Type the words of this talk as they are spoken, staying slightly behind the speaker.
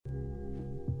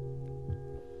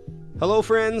Hello,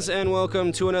 friends, and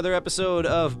welcome to another episode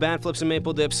of Bat Flips and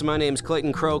Maple Dips. My name's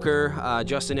Clayton Croker.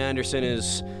 Justin Anderson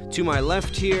is to my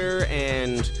left here,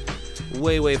 and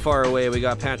way far away, we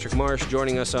got Patrick Marsh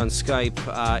joining us on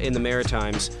Skype in the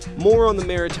Maritimes. More on the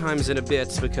Maritimes in a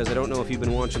bit, because I don't know if you've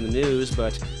been watching the news,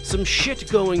 but some shit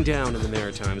going down in the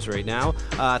Maritimes right now.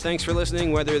 Thanks for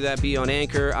listening, whether that be on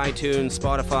Anchor, iTunes,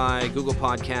 Spotify, Google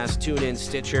Podcasts, TuneIn,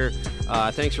 Stitcher.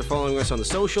 Thanks for following us on the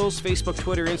socials, Facebook,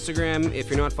 Twitter, Instagram. If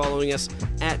you're not following us,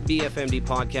 at BFMD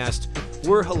Podcast.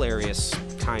 We're hilarious,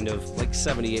 kind of, like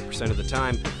 78% of the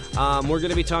time. We're going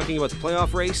to be talking about the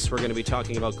playoff race. We're going to be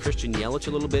talking about Christian Yelich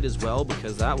a little bit as well,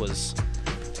 because that was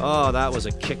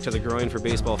a kick to the groin for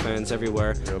baseball fans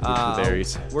everywhere.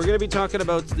 We're going to be talking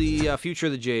about the future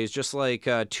of the Jays, just like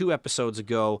 2 episodes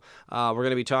ago. We're going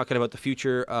to be talking about the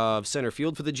future of center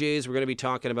field for the Jays. We're going to be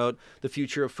talking about the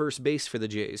future of first base for the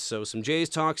Jays. So some Jays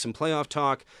talk, some playoff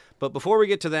talk. But before we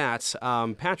get to that,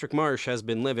 Patrick Marsh has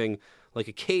been living like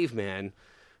a caveman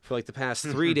for like the past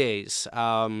 3 days.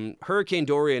 Hurricane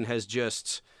Dorian has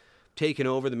just taken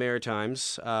over the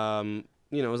Maritimes.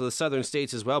 The southern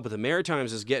states as well, but the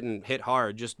Maritimes is getting hit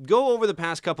hard. Just go over the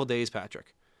past couple days,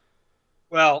 Patrick.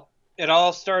 Well, it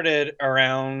all started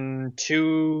around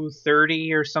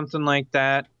 2:30 or something like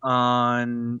that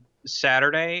on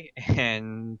Saturday,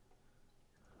 and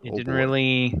it didn't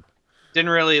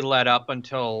really let up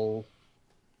until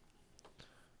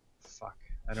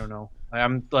I don't know.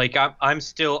 I'm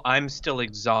still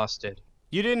exhausted.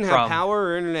 You didn't have power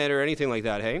or internet or anything like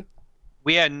that, hey?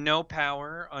 We had no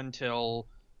power until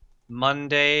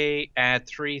Monday at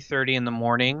 3:30 in the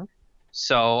morning.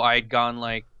 So I'd gone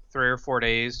like 3 or 4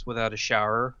 days without a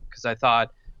shower because I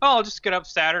thought, I'll just get up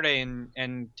Saturday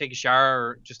and take a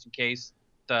shower just in case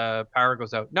the power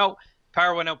goes out. No,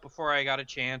 power went out before I got a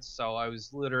chance. So I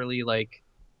was literally like,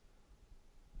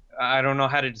 I don't know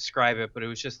how to describe it, but it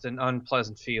was just an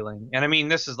unpleasant feeling. And I mean,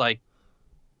 this is like,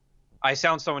 I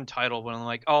sound so entitled when I'm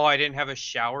like, I didn't have a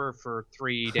shower for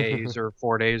 3 days or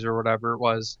 4 days or whatever it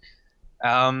was.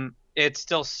 It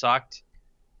still sucked.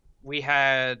 We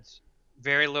had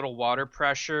very little water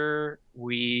pressure.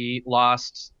 We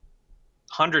lost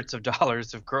hundreds of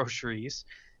dollars of groceries.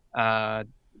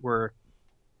 Were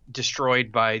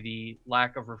destroyed by the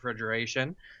lack of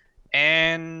refrigeration.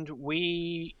 And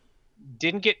we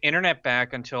didn't get internet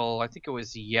back until I think it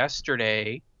was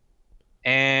yesterday.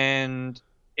 And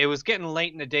it was getting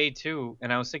late in the day too,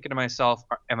 and I was thinking to myself,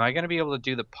 am I going to be able to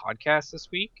do the podcast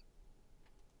this week?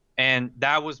 And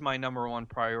that was my number one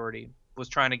priority, was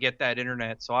trying to get that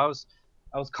internet. So I was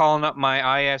calling up my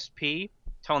ISP,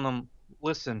 telling them,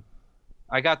 listen,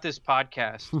 I got this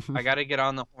podcast. I got to get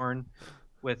on the horn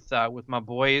with my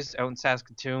boys out in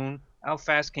Saskatoon. How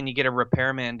fast can you get a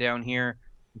repairman down here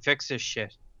and fix this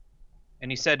shit?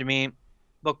 And he said to me,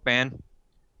 look, man,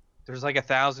 there's like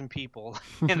 1,000 people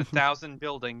in 1,000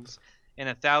 buildings in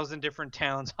 1,000 different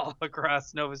towns all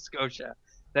across Nova Scotia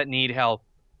that need help.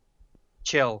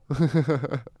 Chill.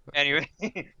 Anyway,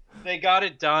 they got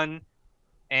it done.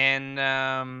 And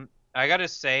I got to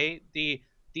say, the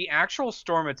actual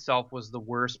storm itself was the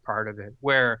worst part of it,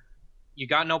 where you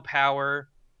got no power.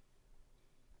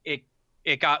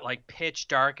 It got like pitch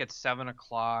dark at 7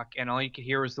 o'clock, and all you could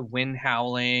hear was the wind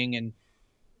howling and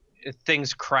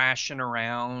things crashing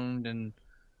around and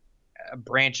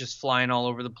branches flying all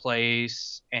over the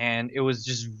place, and it was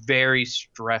just very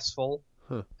stressful.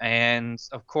 And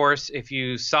of course, if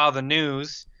you saw the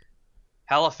news,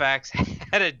 Halifax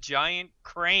had a giant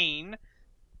crane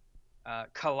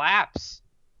collapse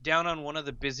down on one of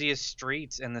the busiest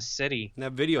streets in the city.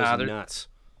 That video is nuts.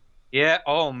 Yeah,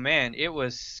 oh man, it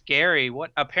was scary. What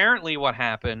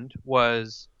happened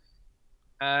was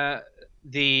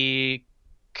the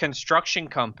construction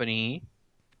company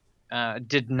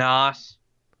did not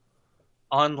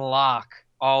unlock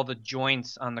all the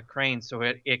joints on the crane, so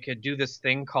it could do this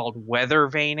thing called weather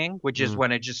vaning, which is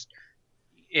when it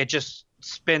just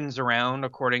spins around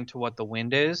according to what the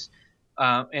wind is.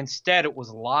 Instead, it was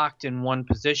locked in one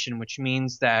position, which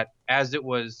means that as it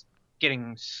was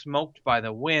getting smoked by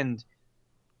the wind,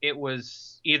 it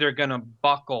was either going to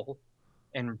buckle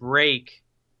and break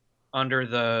under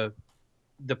the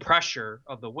pressure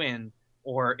of the wind,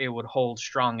 or it would hold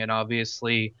strong. And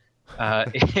obviously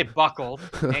it buckled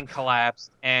and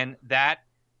collapsed, and that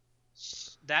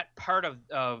part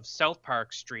of South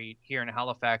Park Street here in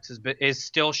Halifax is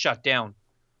still shut down.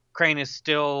 Crane is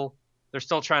still, they're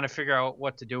still trying to figure out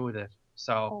what to do with it.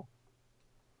 So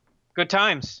good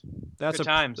times. That's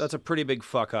a pretty big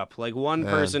fuck up. Like, one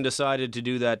person decided to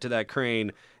do that to that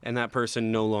crane, and that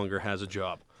person no longer has a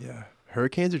job. Yeah.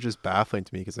 hurricanes are just baffling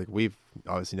to me because like we've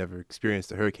obviously never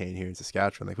experienced a hurricane here in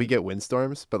Saskatchewan. Like we get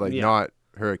windstorms, but like not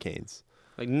hurricanes.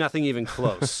 Like nothing even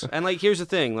close. And like here's the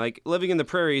thing, like living in the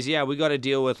prairies, yeah, we got to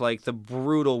deal with like the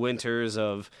brutal winters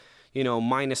of, you know,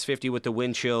 minus 50 with the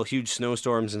wind chill, huge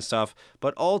snowstorms and stuff.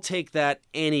 But I'll take that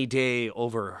any day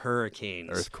over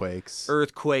hurricanes.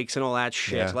 Earthquakes and all that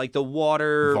shit. Yeah. Like the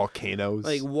water. Volcanoes.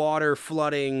 Like water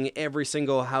flooding every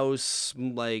single house.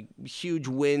 Like huge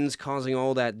winds causing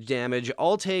all that damage.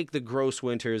 I'll take the gross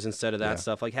winters instead of that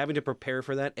stuff. Like having to prepare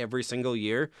for that every single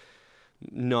year.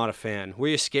 Not a fan. Were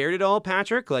you scared at all,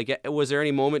 Patrick? Like, was there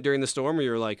any moment during the storm where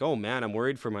you were like, oh man, I'm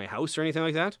worried for my house or anything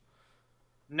like that?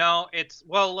 No, it's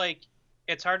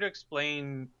hard to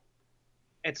explain.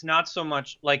 It's not so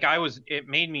much like it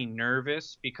made me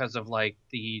nervous because of like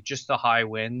the high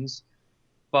winds,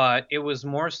 but it was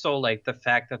more so like the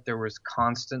fact that there was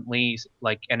constantly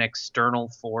like an external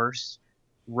force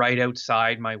right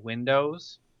outside my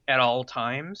windows at all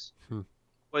times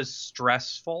was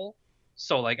stressful.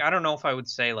 So like, I don't know if I would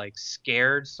say like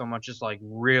scared so much as like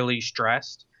really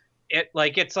stressed.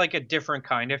 It's like a different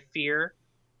kind of fear.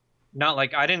 Not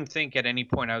like I didn't think at any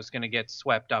point I was going to get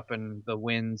swept up in the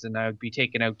winds and I would be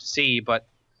taken out to sea, but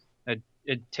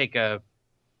it'd take a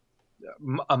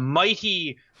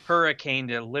mighty hurricane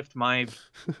to lift my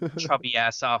chubby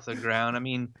ass off the ground. I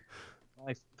mean,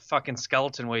 my fucking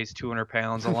skeleton weighs 200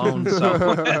 pounds alone, so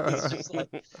it's just like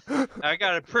I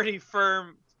got a pretty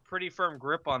firm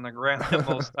grip on the ground at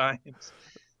most times.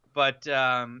 But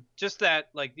just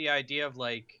that, like the idea of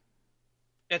like,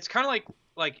 it's kind of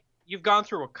like you've gone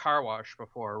through a car wash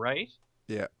before, right?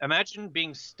 Yeah. Imagine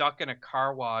being stuck in a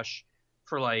car wash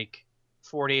for like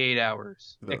 48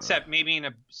 hours, except maybe in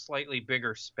a slightly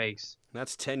bigger space.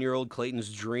 That's 10-year-old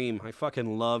Clayton's dream. I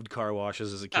fucking loved car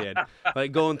washes as a kid.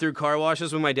 Like going through car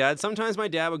washes with my dad. Sometimes my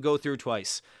dad would go through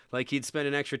twice. Like he'd spend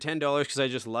an extra $10 because I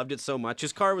just loved it so much.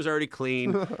 His car was already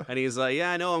clean. And he's like,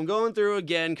 yeah, I know, I'm going through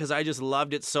again because I just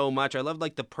loved it so much. I loved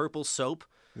like the purple soap.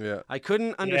 Yeah. I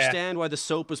couldn't understand why the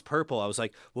soap was purple. I was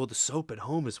like, well, the soap at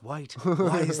home is white.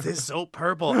 Why is this soap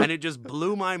purple? And it just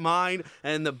blew my mind.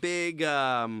 And the big,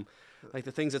 like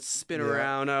the things that spin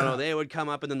around, I don't know, they would come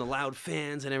up, and then the loud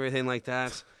fans and everything like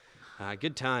that.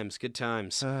 Good times, good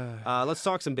times. Let's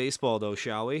talk some baseball, though,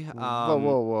 shall we?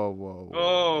 Whoa.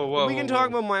 We can talk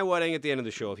about my wedding at the end of the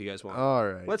show if you guys want. All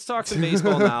right. Let's talk some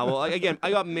baseball now. Well, again,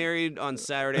 I got married on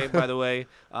Saturday, by the way.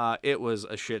 It was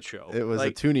a shit show. It was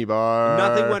like, a toonie bar.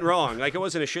 Nothing went wrong. Like, it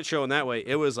wasn't a shit show in that way.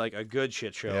 It was like a good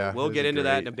shit show. Yeah, we'll get into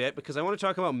that in a bit because I want to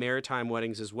talk about maritime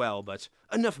weddings as well, but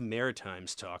enough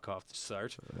Maritimes talk off the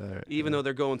start. Right, Even though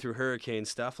they're going through hurricane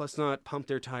stuff, let's not pump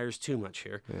their tires too much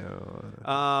here.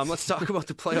 Yeah. Let's talk about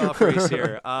the playoff race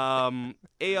here.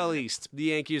 AL East, the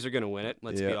Yankees are going to win it.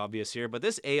 Let's be obvious here. But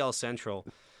this AL Central,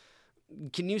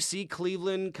 can you see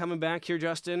Cleveland coming back here,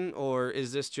 Justin? Or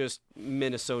is this just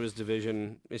Minnesota's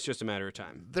division? It's just a matter of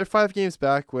time. They're 5 games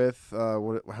back with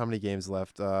how many games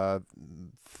left?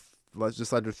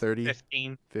 Just under 30?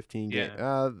 15. 15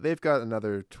 games. They've got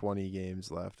another 20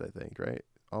 games left, I think, right?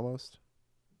 Almost?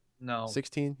 No.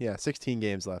 16? Yeah, 16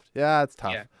 games left. Yeah, it's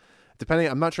tough. Yeah.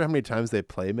 I'm not sure how many times they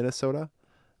play Minnesota.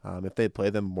 If they play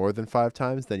them more than 5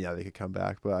 times, then they could come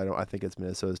back. But I think it's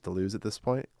Minnesota's to lose at this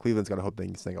point. Cleveland's got to hope they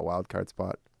can sling a wild card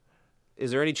spot.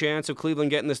 Is there any chance of Cleveland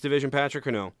getting this division, Patrick,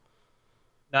 or no?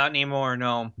 Not anymore,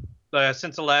 no.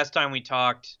 Since the last time we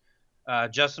talked,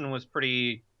 Justin was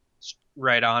pretty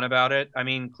right on about it. I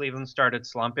mean, Cleveland started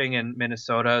slumping, and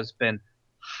Minnesota has been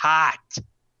hot,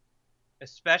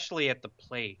 especially at the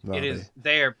plate.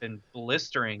 They have been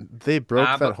blistering. They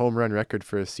broke that home run record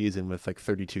for a season with like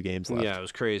 32 games left. Yeah, it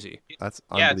was crazy. That's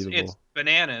unbelievable. It's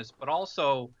bananas. But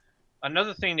also,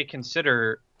 another thing to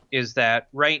consider is that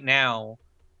right now,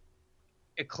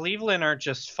 Cleveland aren't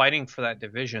just fighting for that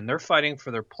division. They're fighting for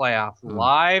their playoff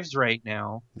lives right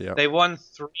now. Yep. They won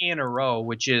 3 in a row,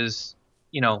 which is,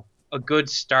 a good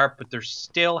start, but they're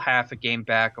still half a game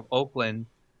back of Oakland,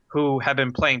 who have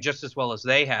been playing just as well as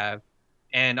they have.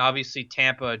 And obviously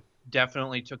Tampa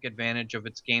definitely took advantage of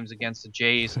its games against the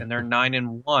Jays, and they're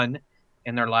 9-1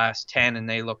 in their last 10, and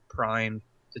they look primed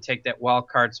to take that wild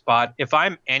card spot. If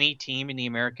I'm any team in the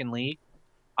American League,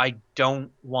 I don't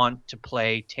want to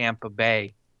play Tampa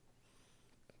Bay,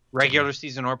 regular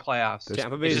season or playoffs.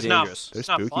 Tampa Bay is dangerous. It's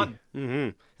not fun. Mm-hmm.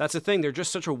 That's the thing. They're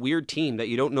just such a weird team that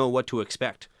you don't know what to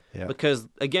expect. Yeah. Because,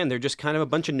 again, they're just kind of a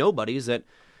bunch of nobodies that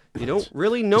you don't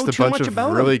really know too much about. Just a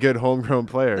bunch of really good homegrown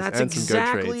players. That's and some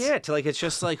exactly good traits. it. Like, it's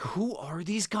just like, who are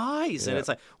these guys? And it's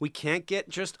like, we can't get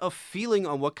just a feeling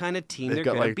on what kind of team they're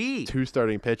going to be. They've got 2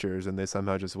 starting pitchers, and they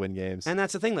somehow just win games. And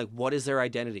that's the thing. Like, what is their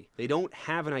identity? They don't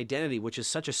have an identity, which is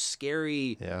such a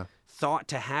scary thought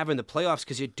to have in the playoffs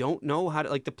because you don't know how to,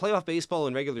 like, the playoff baseball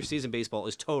and regular season baseball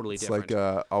is totally different. It's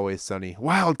like Always Sunny.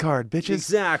 Wild card, bitches.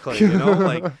 Exactly. You know,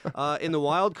 like in the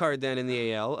wild card then in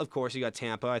the AL, of course, you got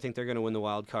Tampa. I think they're going to win the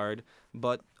wild card.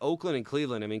 But Oakland and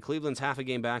Cleveland, I mean, Cleveland's half a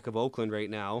game back of Oakland right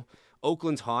now.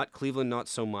 Oakland's hot, Cleveland not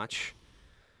so much.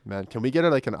 Man, can we get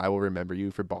like an I Will Remember You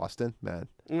for Boston? Man.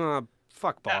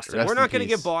 Fuck Boston. Rest We're in not going to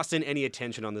peace. give Boston any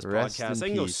attention on this Rest podcast. in They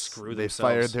can go peace. screw They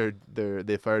themselves. fired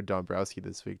they fired Dombrowski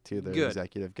this week too. Their Good.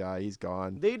 executive guy. He's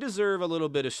gone. They deserve a little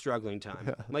bit of struggling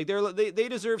time. Like they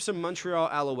deserve some Montreal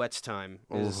Alouettes time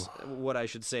is what I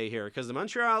should say here, because the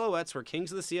Montreal Alouettes were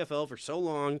kings of the CFL for so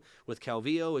long with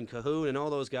Calvillo and Cahoon and all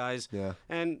those guys. Yeah.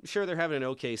 And sure, they're having an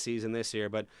okay season this year,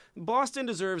 but Boston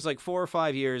deserves like 4 or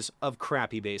 5 years of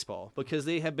crappy baseball because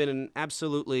they have been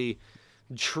absolutely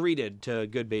treated to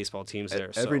good baseball teams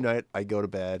there. Every so. night I go to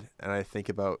bed and I think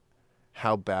about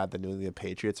how bad the New England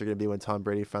Patriots are going to be when Tom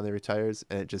Brady finally retires,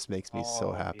 and it just makes me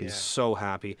so happy. yeah. So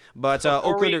happy. But Before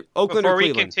Oakland we or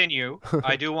Cleveland. continue,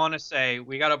 I do want to say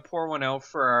we got to pour one out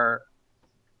for our,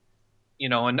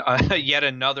 yet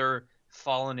another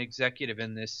fallen executive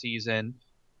in this season.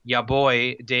 Ya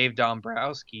boy, Dave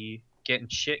Dombrowski, getting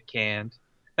shit canned.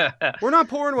 We're not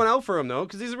pouring one out for him though,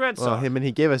 because he's a Red Well, Sox.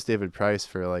 he gave us David Price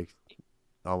for like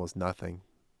almost nothing.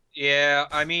 Yeah,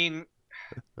 I mean,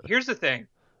 here's the thing.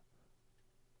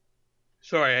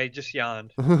 Sorry, I just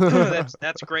yawned.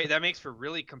 That's great. That makes for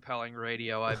really compelling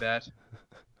radio, I bet.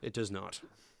 It does not.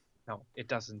 No, it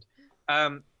doesn't.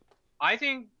 I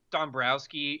think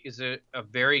Dombrowski is a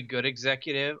very good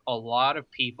executive. A lot of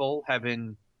people have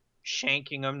been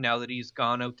shanking him now that he's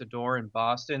gone out the door in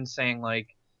Boston, saying, like,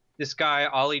 this guy,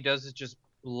 all he does is just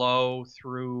blow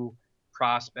through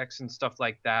prospects and stuff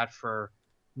like that for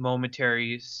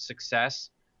momentary success.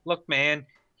 Look, man,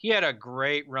 he had a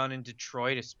great run in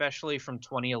Detroit, especially from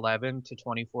 2011 to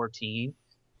 2014.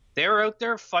 They were out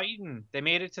there fighting. They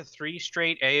made it to 3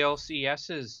 straight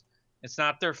ALCSs. It's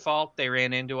not their fault they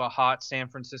ran into a hot San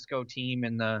Francisco team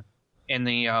in the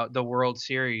World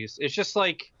Series. It's just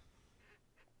like,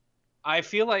 I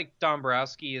feel like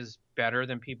Dombrowski is better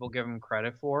than people give him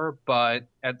credit for, but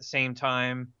at the same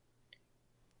time,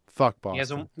 Fuck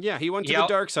Boston. He went to the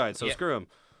dark side, so yeah. screw him.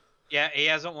 Yeah, he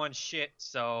hasn't won shit,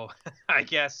 so I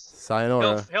guess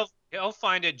Sayonara. he'll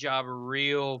find a job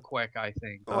real quick, I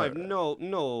think. Oh, I've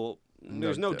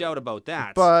there's no doubt about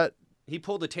that. But he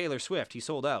pulled a Taylor Swift. He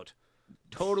sold out.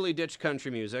 Totally ditched country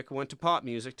music, went to pop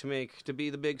music to be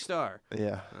the big star.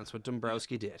 yeah, That's what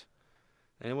Dombrowski did.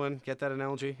 Anyone get that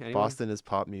analogy? Anyone? Boston is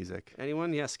pop music.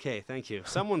 Anyone? Yes, Kay, thank you.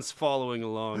 Someone's following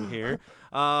along here.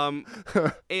 AL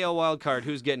wildcard,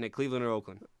 who's getting it, Cleveland or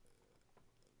Oakland?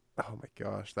 Oh my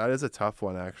gosh, that is a tough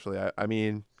one actually. I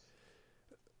mean,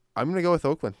 I'm gonna go with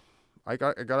Oakland. I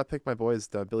gotta pick my boys,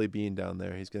 Billy Bean down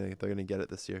there. They're gonna get it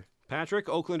this year. Patrick,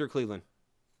 Oakland or Cleveland?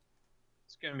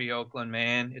 It's gonna be Oakland,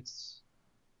 man. It's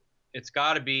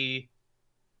got to be.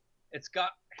 It's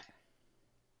got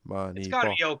to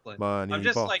be Oakland. Money I'm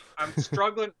just ball. like I'm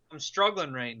struggling. I'm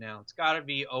struggling right now. It's got to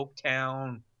be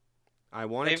Oaktown. I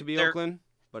want it to be they're- Oakland,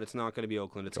 but it's not going to be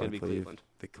Oakland. It's going to be Cleveland.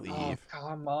 The Cleve. Oh,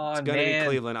 come on, It's going to be man.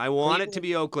 Cleveland. I want it to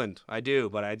be Oakland. I do,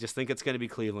 but I just think it's going to be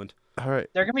Cleveland. All right.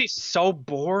 They're gonna be so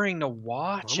boring to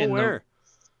watch I'm in aware.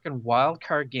 the fucking wild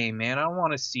card game, man. I don't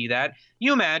want to see that.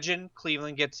 You imagine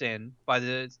Cleveland gets in by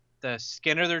the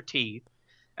skin of their teeth,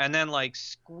 and then like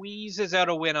squeezes out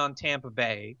a win on Tampa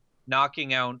Bay,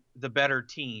 knocking out the better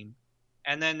team,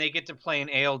 and then they get to play an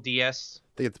ALDS.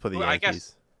 They get to play the Well, I Yankees.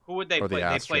 guess- Who would they Or the play?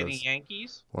 They play the Astros.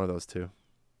 Yankees. One of those two.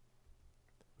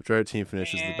 Whichever team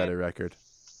finishes the Man. better record.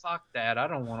 Fuck that. I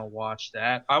don't want to watch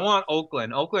that. I want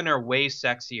Oakland. Oakland are way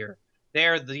sexier.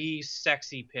 They're the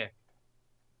sexy pick.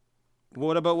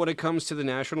 What about when it comes to the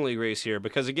National League race here?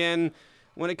 Because again,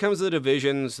 when it comes to the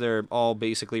divisions, they're all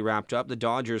basically wrapped up. The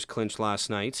Dodgers clinched last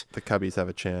night. The Cubbies have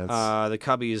a chance. The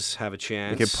Cubbies have a we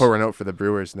chance. can pour one out for the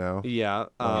Brewers now. Yeah.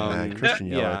 Man, Christian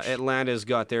Yeah, Yelich. Atlanta's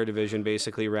got their division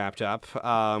basically wrapped up.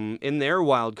 In their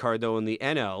wild card, though, in the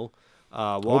NL,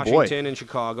 Washington and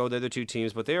Chicago, they're the 2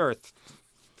 teams, but there are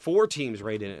 4 teams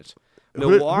right in it.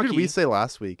 Who did we say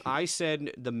last week? I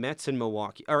said the Mets and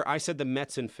Milwaukee, or I said the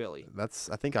Mets and Philly.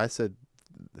 I think I said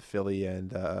the Philly and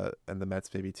the Mets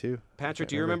maybe too. Patrick,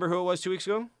 do you remember who it was 2 weeks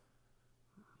ago?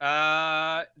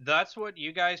 That's what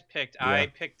you guys picked. Yeah. I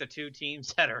picked the 2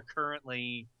 teams that are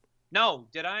currently. No,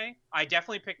 did I? I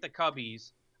definitely picked the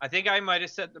Cubbies. I think I might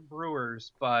have said the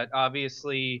Brewers, but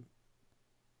obviously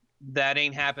that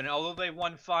ain't happening. Although they've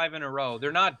won 5 in a row,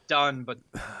 they're not done. But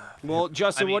Well,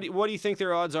 Justin, I what do you think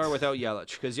their odds are without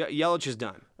Yelich? Because Yelich is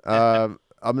done. I'm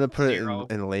gonna put it 0.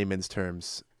 in layman's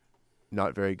terms.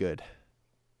 Not very good.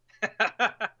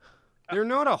 They're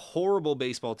not a horrible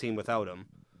baseball team without him.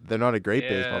 They're not a great Yeah.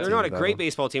 baseball team. They're not a without great him.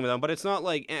 baseball team without him, but it's not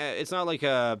like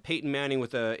Peyton Manning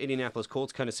with the Indianapolis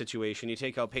Colts kind of situation. You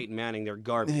take out Peyton Manning, they're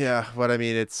garbage. Yeah, but I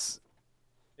mean, it's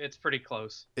pretty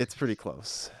close. pretty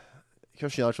close.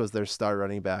 Christian Yelich was their star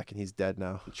running back, and he's dead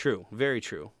now. True, very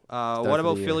true. Start What for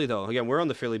about the year. Philly though? Again, we're on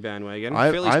the Philly bandwagon.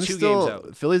 I'm Philly's 2 still games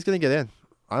out. Philly's gonna get in.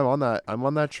 I'm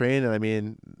on that train, and I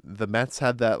mean, the Mets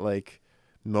had that like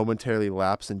momentarily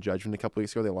lapse in judgment a couple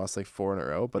weeks ago. They lost like 4 in a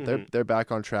row, but they're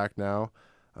back on track now.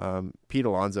 Pete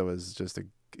Alonso is just a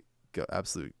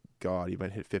absolute god. He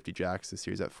might hit 50 jacks this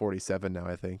year. He's at 47 now,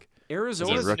 I think.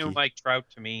 Arizona. He's rookie. new Mike Trout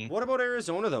to me. What about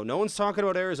Arizona though? No one's talking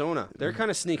about Arizona. They're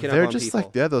kind of sneaking They're up on just people.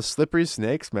 like those slippery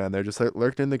snakes, man. They're just like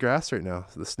lurking in the grass right now.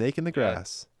 The snake in the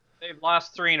grass. They've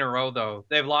lost 3 in a row, though.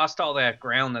 They've lost all that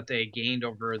ground that they gained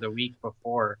over the week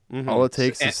before. Mhm. All it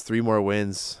takes is 3 more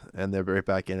wins, and they're right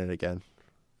back in it again.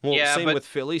 Well, Yeah, same but- with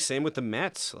Philly. Same with the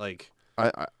Mets. Like,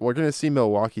 We're gonna see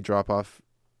Milwaukee drop off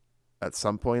at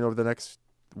some point over the next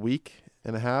week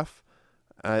and a half.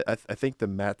 I think the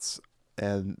Mets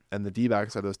and the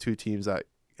D-backs are those 2 teams that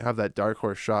have that dark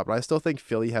horse shot, but I still think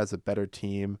Philly has a better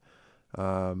team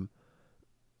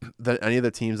than any of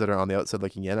the teams that are on the outside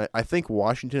looking in. I think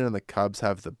Washington and the Cubs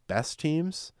have the best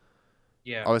teams.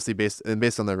 Yeah. Obviously,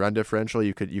 based on the run differential,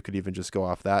 you could even just go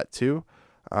off that too.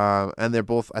 And they're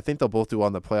both. I think they'll both do well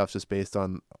in the playoffs just based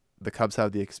on the Cubs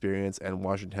have the experience and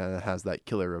Washington has that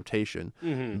killer rotation.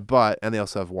 mhm. And they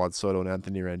also have Juan Soto and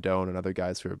Anthony Rendon and other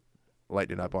guys who are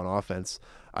lighting up on offense.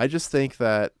 I just think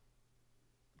that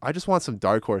I just want some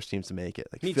dark horse teams to make it,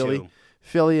 like Me Philly, too.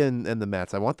 Philly and the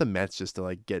Mets. I want the Mets just to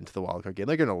like get into the wild card game.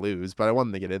 They're gonna lose, but I want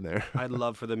them to get in there. I'd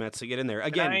love for the Mets to get in there.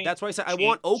 Again, I that's why I said I change-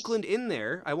 want Oakland in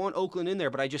there.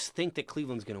 But I just think that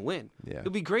Cleveland's going to win. Yeah. It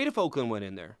would be great if Oakland went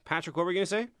in there. Patrick, what were you going to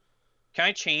say? Can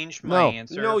I change my No.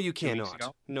 answer? No, you 2 weeks cannot.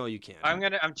 ago? No, you can't. I'm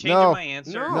changing No. my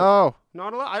answer. No. No.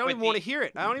 Not a lot. I don't With even want to the- hear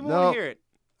it. I don't even No. want to hear it.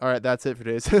 All right, that's it for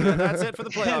today's. That's it for the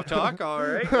playoff talk. All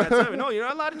right. That's it. No, you're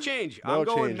not allowed to change. No I'm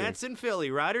going changing. Mets and Philly.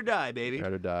 Ride or die, baby.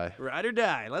 Ride or die. Ride or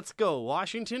die. Let's go.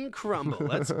 Washington crumble.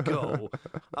 Let's go.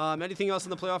 Anything else in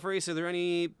the playoff race? Are there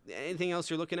anything else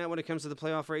you're looking at when it comes to the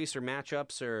playoff race or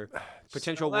matchups or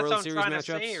potential Well, that's World what Series I'm trying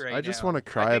to matchups? say right I just now. want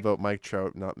to cry I think- about Mike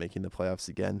Trout not making the playoffs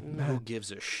again. Who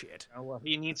gives a shit? Oh, well,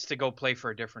 he needs to go play for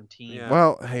a different team. Yeah.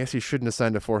 Well, I guess he shouldn't have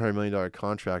signed a $400 million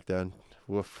contract then.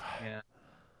 Woof. Yeah.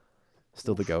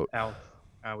 Still the GOAT.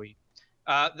 Owie.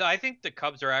 I think the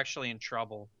Cubs are actually in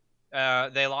trouble.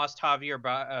 They lost Javier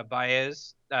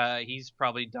Baez. He's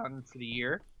probably done for the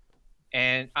year.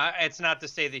 And it's not to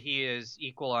say that he is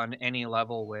equal on any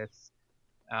level with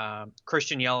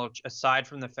Christian Yelich, aside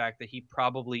from the fact that he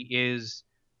probably is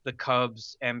the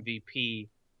Cubs MVP.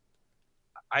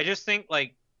 I just think, I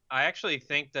actually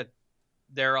think that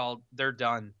they're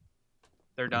done.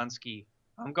 They're done ski.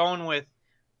 I'm going with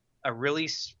a really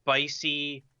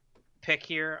spicy pick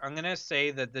here. I'm going to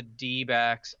say that the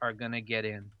D-backs are going to get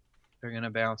in. They're going to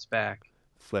bounce back.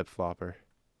 Flip flopper.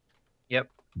 Yep.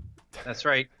 That's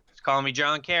right. Just call me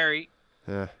John Kerry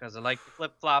Yeah. because I like to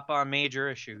flip-flop on major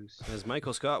issues. As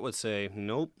Michael Scott would say,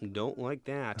 nope, don't like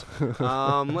that.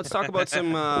 Let's talk about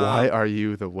some. Why are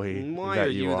you the way Why that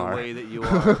are you are? the way that you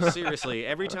are? Seriously,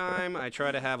 every time I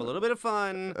try to have a little bit of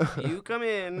fun, you come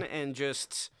in and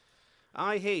just.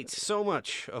 I hate so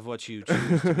much of what you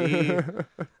choose to be.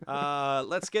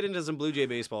 Let's get into some Blue Jay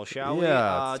baseball, shall we?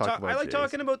 Yeah, let's talk about I like Jays.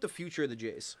 talking about the future of the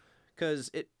Jays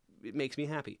because it makes me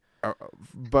happy.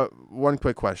 But one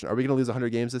quick question. Are we going to lose 100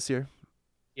 games this year?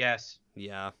 Yes.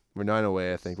 Yeah, We're 9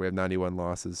 away, I think. We have 91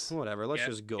 losses. whatever. Let's Yeah,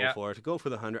 just go yeah. for it. Go for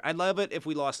the 100. I'd love it if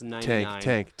we lost 99.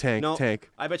 Tank. No. Tank.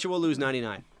 I bet you we'll lose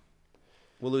 99.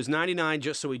 We'll lose 99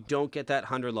 just so we don't get that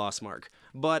 100 loss mark.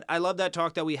 But I love that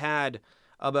talk that we had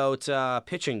about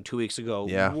pitching 2 weeks ago.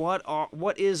 Yeah.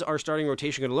 What is our starting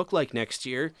rotation going to look like next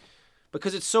year?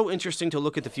 Because it's so interesting to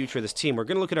look at the future of this team. We're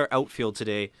going to look at our outfield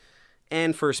today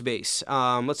and first base.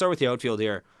 Let's start with the outfield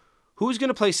here. Who's going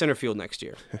to play center field next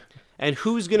year? And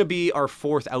who's going to be our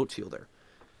fourth outfielder?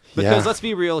 Because Yeah. let's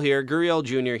be real here, Gurriel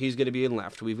Jr., he's going to be in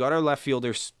left. We've got our left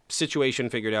fielder situation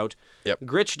figured out. Yep.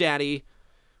 Gritch Daddy,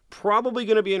 probably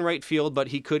going to be in right field, but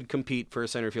he could compete for a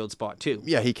center field spot too.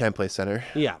 Yeah, he can play center.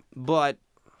 Yeah, but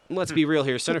let's be real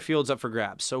here. Center field's up for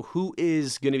grabs. So who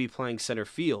is going to be playing center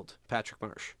field? Patrick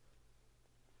Marsh.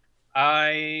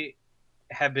 I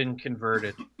have been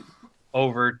converted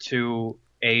over to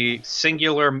a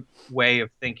singular way of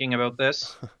thinking about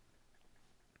this.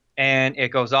 And it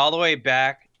goes all the way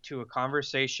back to a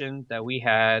conversation that we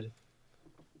had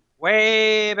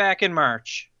way back in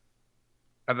March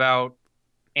about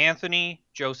Anthony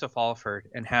Joseph Alford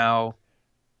and how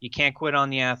you can't quit on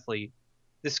the athlete.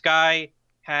 This guy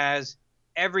has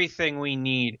everything we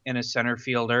need in a center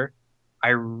fielder. I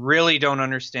really don't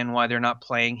understand why they're not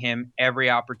playing him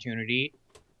every opportunity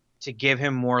to give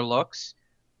him more looks.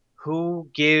 Who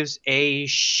gives a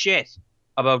shit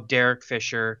about Derek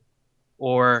Fisher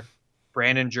or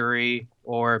Brandon Drury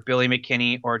or Billy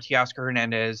McKinney or Teoscar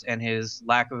Hernandez and his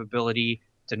lack of ability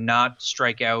to not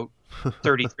strike out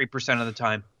 33% of the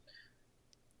time?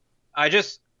 I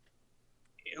just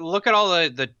look at all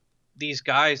these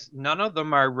guys. None of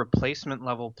them are replacement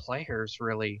level players,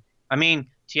 really. I mean,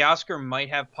 Teoscar might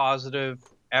have positive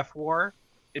F-WAR.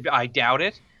 I doubt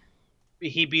it.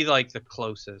 He'd be like the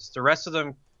closest. The rest of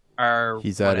them are.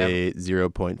 He's at a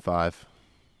 0.5.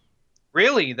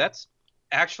 Really? That's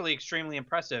actually extremely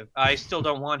impressive. I still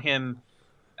don't want him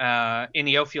in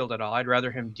the outfield at all. I'd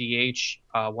rather him DH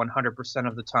 100%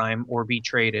 of the time or be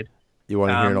traded. You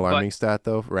want to hear an alarming stat,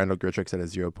 though? Randall Grichuk's at a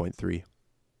 0.3.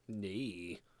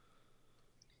 Nee.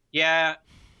 Yeah,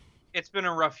 it's been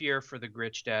a rough year for the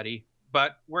Grich Daddy.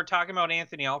 But we're talking about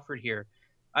Anthony Alford here.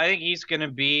 I think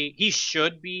he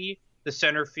should be the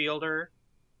center fielder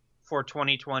for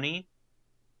 2020.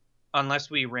 Unless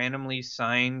we randomly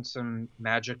sign some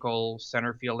magical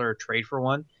center fielder or trade for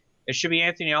one, it should be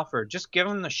Anthony Alford. Just give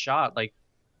him the shot.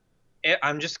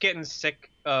 I'm just getting sick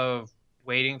of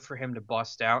waiting for him to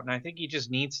bust out, and I think he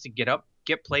just needs to get up,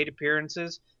 get plate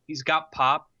appearances. He's got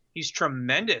pop. He's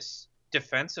tremendous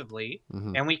defensively,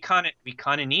 and we kind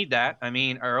of need that. I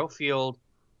mean, our outfield,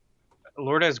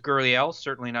 Lourdes Gurriel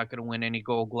certainly not going to win any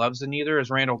Gold Gloves, and neither is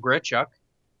Randall Grichuk.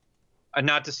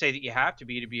 Not to say that you have to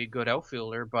be a good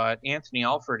outfielder, but Anthony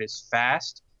Alford is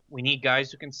fast. We need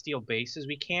guys who can steal bases.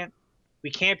 We can't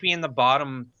be in the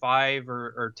bottom 5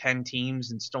 or 10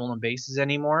 teams in stolen bases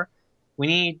anymore. We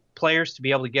need players to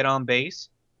be able to get on base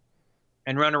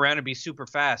and run around and be super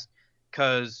fast,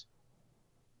 because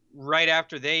right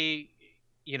after they,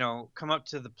 come up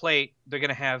to the plate, they're going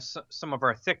to have some of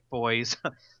our thick boys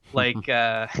like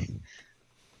a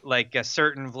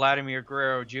certain Vladimir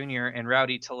Guerrero Jr. and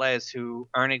Rowdy Tellez, who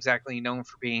aren't exactly known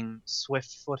for being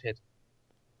swift-footed.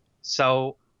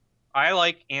 So I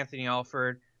like Anthony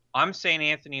Alford. I'm saying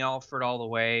Anthony Alford all the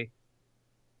way.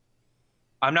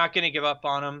 I'm not going to give up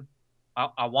on him.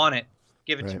 I want it.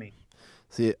 Give it to me.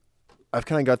 See, I've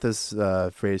kind of got this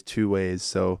phrase two ways.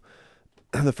 So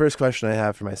the first question I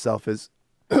have for myself is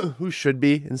who should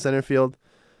be in center field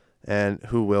and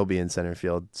who will be in center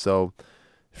field. So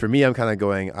for me, I'm kind of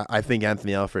going, I think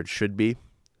Anthony Alford should be.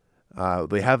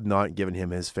 They have not given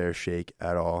him his fair shake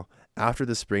at all. After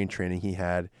the spring training he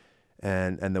had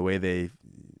and the way they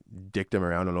dicked him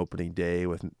around on opening day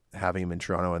with having him in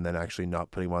Toronto and then actually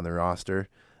not putting him on the roster,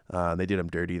 they did him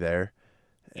dirty there.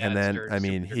 Yeah, and then, I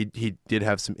mean, he did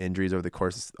have some injuries over the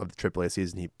course of the AAA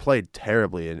season. He played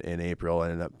terribly in April,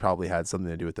 and that probably had something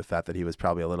to do with the fact that he was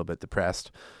probably a little bit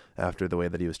depressed after the way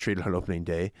that he was treated on opening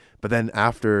day. But then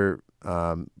after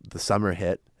the summer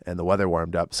hit and the weather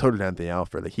warmed up, so did Anthony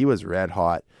Alford. He was red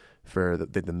hot for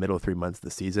the middle 3 months of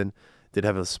the season. Did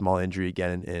have a small injury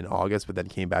again in August, but then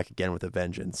came back again with a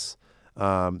vengeance.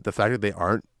 The fact that they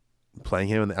aren't playing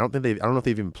him, and I don't know if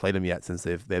they've even played him yet since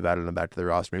they've added him back to the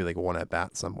roster. Maybe one at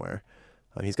bat somewhere.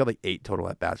 He's got 8 total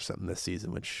at bats or something this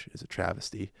season, which is a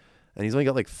travesty. And he's only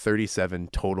got 37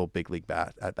 total big league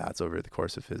at bats over the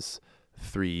course of his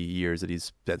 3 years that he's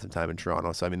spent some time in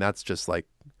Toronto. So I mean, that's just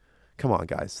come on,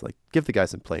 guys, give the guy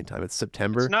some playing time. It's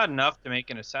September. It's not enough to make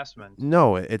an assessment.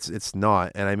 No, it's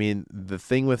not. And I mean, the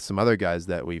thing with some other guys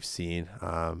that we've seen,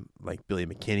 like Billy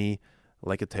McKinney,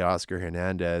 like a Teoscar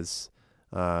Hernandez,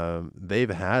 they've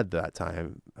had that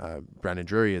time. Brandon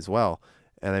Drury as well.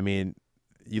 And I mean,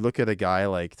 you look at a guy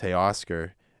like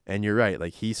Teoscar, and you're right.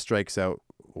 He strikes out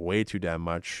way too damn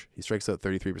much. He strikes out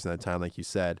 33% of the time, like you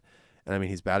said. And I mean,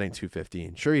 he's batting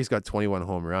 .215. Sure, he's got 21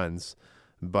 home runs,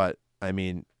 but I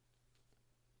mean,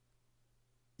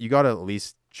 you got to at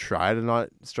least try to not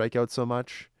strike out so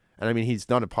much. And I mean, he's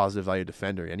not a positive value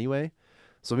defender anyway.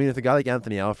 So I mean, if a guy like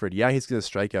Anthony Alford, yeah, he's going to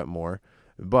strike out more,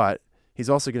 but he's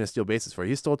also going to steal bases for you.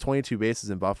 He stole 22 bases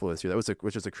in Buffalo this year.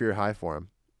 Which is a career high for him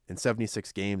in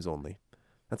 76 games only.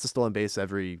 That's a stolen base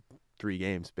every 3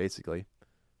 games, basically.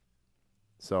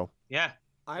 So yeah,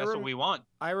 that's what we want.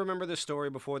 I remember the story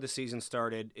before the season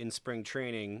started in spring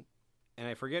training, and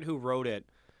I forget who wrote it,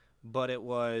 but it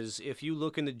was, if you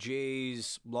look in the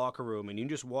Jays locker room and you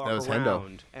just walk around,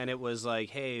 Hendo. And it was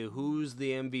hey, who's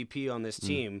the MVP on this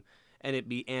team? And it'd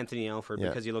be Anthony Alford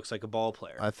because he looks like a ball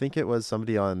player. I think it was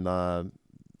somebody on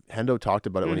Hendo talked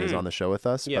about it when he was on the show with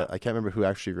us, yeah. But I can't remember who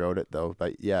actually wrote it, though.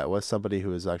 But yeah, it was somebody who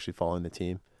was actually following the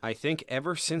team. I think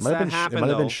ever since that happened, it might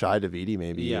have been Shai Davidi,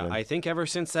 maybe. Yeah, even. I think ever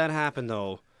since that happened,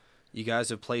 though, You guys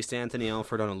have placed Anthony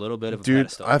Alford on a little bit of a Dude,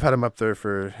 pedestal. I've had him up there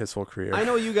for his whole career. I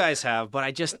know you guys have, but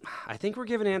I think we're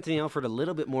giving Anthony Alford a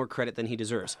little bit more credit than he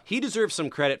deserves. He deserves some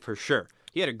credit for sure.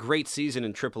 He had a great season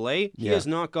in AAA. He has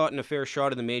not gotten a fair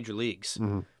shot in the major leagues.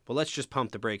 But let's just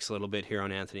pump the brakes a little bit here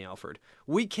on Anthony Alford.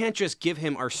 We can't just give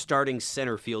him our starting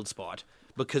center field spot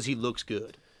because he looks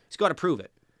good. He's got to prove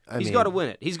it. He's got to win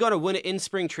it. He's got to win it in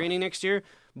spring training next year.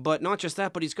 But not just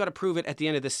that, but he's got to prove it at the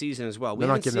end of this season as well. We're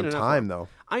not giving him time, though.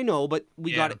 I know, but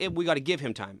we got to give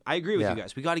him time. I agree with you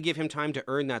guys. We got to give him time to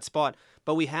earn that spot,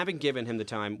 but we haven't given him the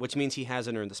time, which means he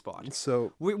hasn't earned the spot.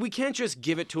 So we can't just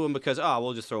give it to him because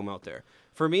we'll just throw him out there.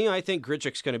 For me, I think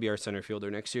Grichuk's going to be our center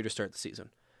fielder next year to start the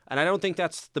season. And I don't think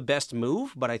that's the best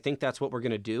move, but I think that's what we're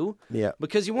going to do. Yeah.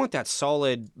 Because you want that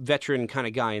solid veteran kind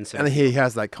of guy in center. And he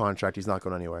has that contract. He's not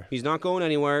going anywhere. He's not going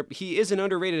anywhere. He is an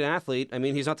underrated athlete. I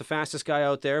mean, he's not the fastest guy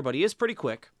out there, but he is pretty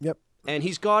quick. Yep. And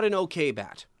he's got an okay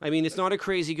bat. I mean, it's not a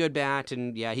crazy good bat,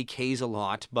 and he Ks a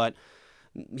lot, but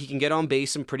he can get on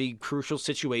base in pretty crucial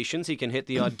situations. He can hit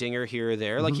the odd dinger here or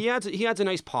there. Like, he adds a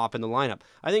nice pop in the lineup.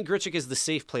 I think Grichuk is the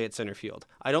safe play at center field.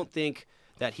 I don't think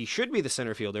that he should be the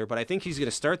center fielder, but I think he's going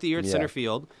to start the year at center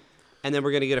field, and then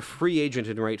we're going to get a free agent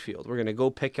in right field. We're going to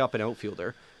go pick up an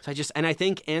outfielder. So I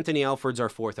think Anthony Alford's our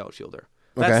fourth outfielder.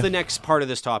 That's the next part of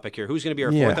this topic here. Who's going to be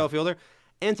our fourth outfielder?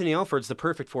 Anthony Alford's the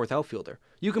perfect fourth outfielder.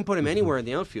 You can put him anywhere in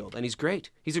the outfield, and he's great.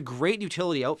 He's a great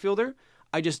utility outfielder.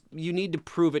 You need to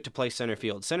prove it to play center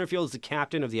field. Center field is the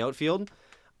captain of the outfield.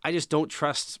 I just don't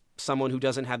trust someone who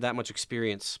doesn't have that much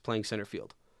experience playing center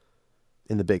field.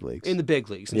 In the big leagues. In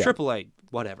AAA,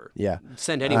 whatever. Yeah.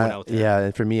 Send anyone out there. Yeah,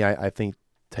 and for me, I think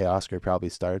Teoscar probably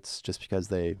starts just because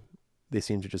they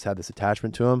seem to just have this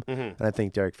attachment to him. And I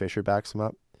think Derek Fisher backs him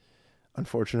up,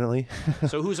 unfortunately.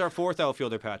 So who's our fourth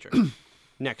outfielder, Patrick,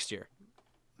 next year?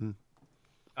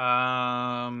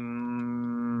 I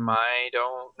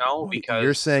don't know because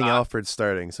you're saying Alfred's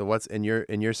starting. So what's in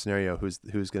your scenario? Who's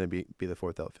going to be the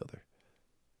fourth outfielder?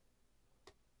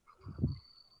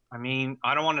 I mean,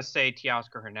 I don't want to say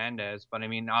Teoscar Hernandez, but I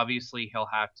mean, obviously he'll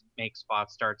have to make spot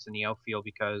starts in the outfield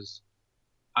because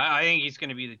I think he's going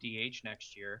to be the DH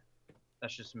next year.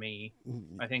 That's just me.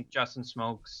 I think Justin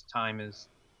Smoke's time is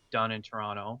done in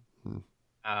Toronto.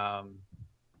 I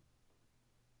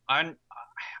don't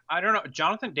know.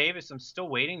 Jonathan Davis, I'm still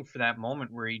waiting for that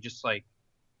moment where he just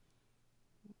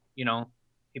he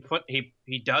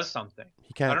does something.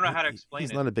 He can't. I don't know how to explain it.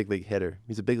 He's not a big league hitter.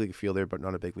 He's a big league fielder, but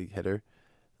not a big league hitter.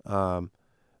 I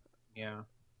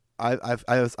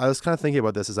was kind of thinking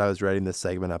about this as I was writing this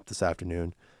segment up this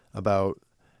afternoon about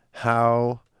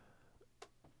how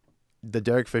the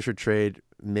Derek Fisher trade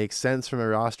makes sense from a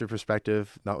roster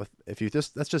perspective.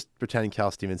 Let's just pretend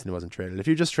Cal Stevenson wasn't traded. If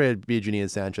you just traded Biagini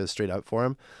and Sanchez straight up for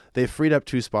him, they freed up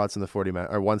 2 spots in the 40-man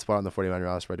or 1 spot on the 40-man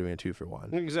roster by doing a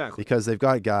 2-for-1. Exactly. Because they've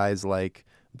got guys like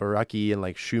Baraki and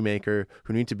like Shoemaker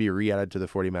who need to be re-added to the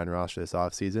 40-man roster this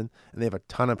offseason, and they have a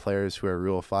ton of players who are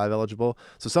Rule 5 eligible.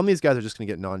 So some of these guys are just going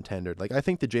to get non-tendered. Like, I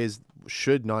think the Jays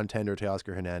should non-tender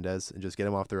Teoscar Hernandez and just get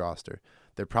him off the roster.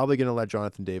 They're probably going to let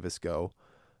Jonathan Davis go.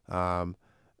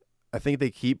 I think they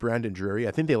keep Brandon Drury.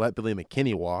 I think they let Billy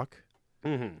McKinney walk.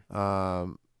 And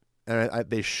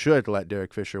they should let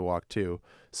Derek Fisher walk too.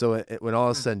 So when all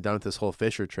is said and done with this whole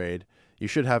Fisher trade, you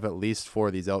should have at least 4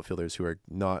 of these outfielders who are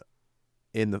not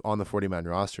on the 40-man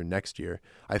roster next year.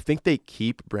 I think they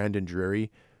keep Brandon Drury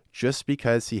just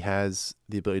because he has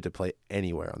the ability to play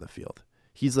anywhere on the field.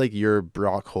 He's like your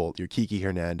Brock Holt, your Kiki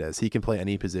Hernandez. He can play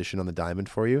any position on the diamond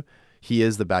for you. He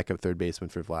is the backup third baseman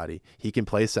for Vladdy. He can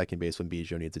play second base when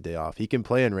Biggio needs a day off. He can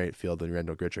play in right field when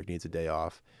Randall Grichuk needs a day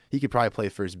off. He could probably play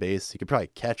first base. He could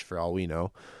probably catch for all we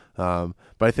know. But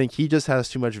I think he just has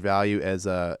too much value as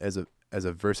a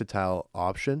versatile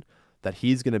option that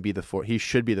he's going to be he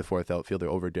should be the fourth outfielder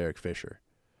over Derek Fisher.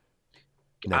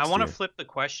 I want to flip the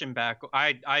question back.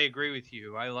 I agree with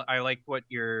you. I like what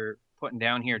you're putting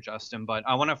down here, Justin, but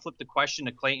I want to flip the question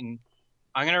to Clayton.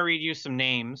 I'm going to read you some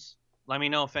names. Let me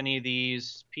know if any of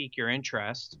these pique your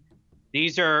interest.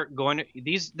 This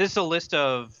is a list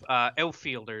of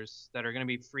outfielders that are going to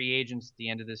be free agents at the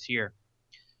end of this year.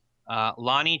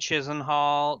 Lonnie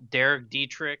Chisenhall, Derek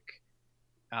Dietrich,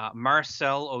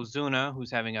 Marcell Ozuna,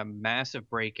 who's having a massive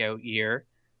breakout year,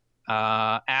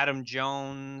 Adam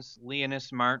Jones,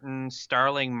 Leonys Martin,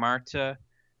 Starling Marte.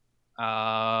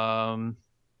 I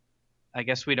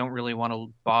guess we don't really want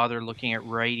to bother looking at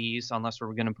righties unless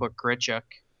we're going to put Grichuk.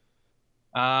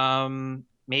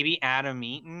 Maybe Adam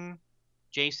Eaton,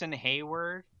 Jason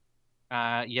Hayward,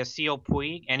 Yasiel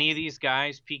Puig, any of these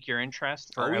guys pique your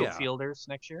interest for Oh, yeah. outfielders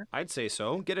next year? I'd say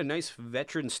so. Get a nice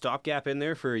veteran stopgap in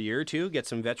there for a year or two. Get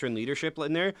some veteran leadership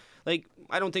in there. Like,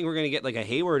 I don't think we're going to get like a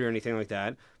Hayward or anything like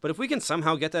that. But if we can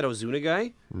somehow get that Ozuna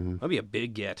guy, that'd be a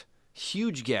big get.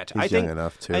 Huge get. He's I think, young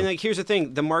enough, too. And like, here's the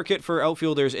thing: the market for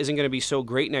outfielders isn't going to be so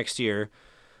great next year,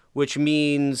 which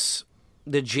means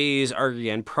the Jays are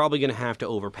again probably going to have to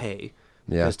overpay.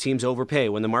 Yeah. Because teams overpay.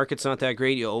 When the market's not that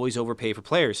great, you always overpay for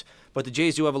players. But the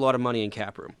Jays do have a lot of money in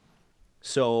cap room.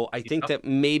 So I think that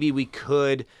maybe we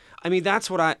could. I mean, that's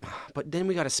what I. But then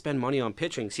we got to spend money on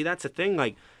pitching. See, that's the thing.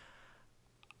 Like,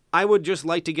 I would just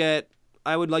like to get.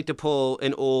 I would like to pull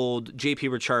an old JP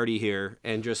Ricciardi here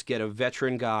and just get a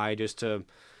veteran guy just to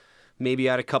maybe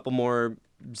add a couple more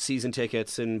season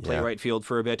tickets and play right field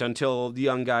for a bit until the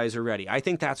young guys are ready. I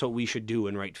think that's what we should do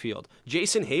in right field.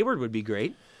 Jason Hayward would be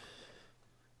great.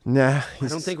 Nah, I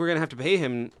don't think we're gonna have to pay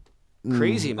him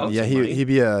crazy amounts. Yeah, of money. he'd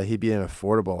be an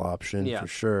affordable option Yeah. for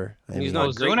sure. He's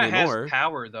not great Ozuna anymore. has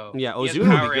power, though. Yeah, He has Ozuna would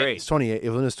power be at- great. He's 28.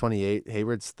 Evelyn's 28.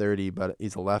 Hayward's 30, but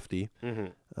he's a lefty.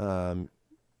 Mm-hmm.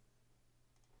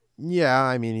 Yeah,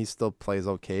 I mean he still plays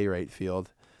okay right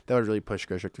field. That would really push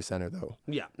Grichuk to center though.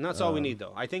 Yeah, and that's all we need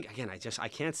though. I think again, I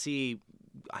can't see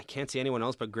anyone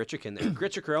else but Grichuk in there.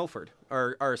 Grichuk or Elford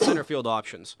are center field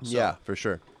options. So, Yeah, for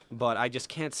sure. but I just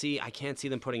can't see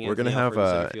them putting. We're gonna Anthony have Alford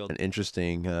in center field. an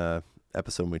interesting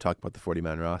episode when we talk about the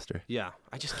 40-man roster. Yeah,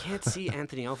 I just can't see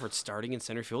Anthony Alford starting in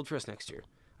center field for us next year.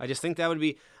 I just think that would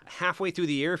be halfway through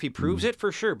the year if he proves it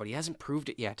for sure, but he hasn't proved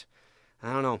it yet.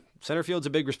 I don't know. Center field's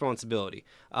a big responsibility.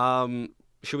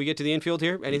 Should we get to the infield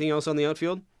here? Anything else on the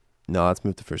outfield? No, let's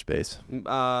move to first base.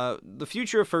 The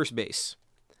future of first base.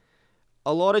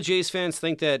 A lot of Jays fans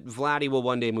think that Vladdy will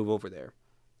one day move over there.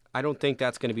 I don't think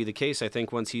that's going to be the case. I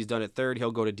think once he's done at third,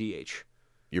 he'll go to DH.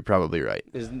 You're probably right.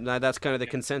 That's kind of the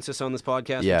consensus on this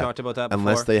podcast. Yeah, We talked about that before.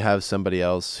 unless they have somebody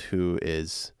else who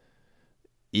is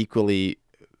equally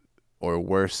or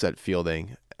worse at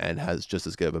fielding and has just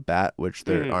as good of a bat, which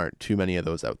there aren't too many of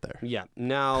those out there. Yeah.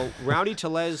 Now, Rowdy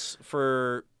Tellez,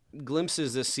 for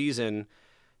glimpses this season,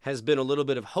 has been a little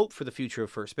bit of hope for the future of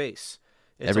first base.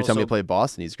 Every time we play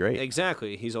Boston, he's great.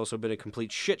 Exactly. He's also been a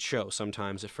complete shit show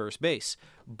sometimes at first base.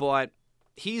 But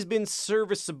he's been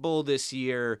serviceable this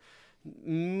year,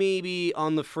 maybe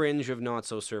on the fringe of not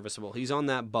so serviceable. He's on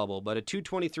that bubble, but a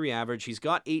 .223 average. He's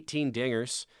got 18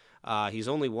 dingers. He's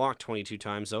only walked 22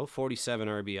 times, though, 47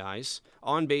 RBIs.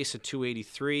 On base at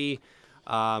 .283.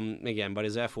 Again, but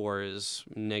his F4 is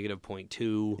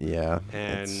 -0.2. Yeah.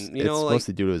 And, it's you know, like,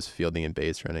 mostly due to his fielding and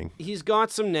base running. he's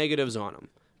got some negatives on him,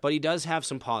 but he does have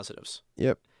some positives.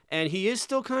 Yep. And he is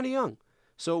still kind of young.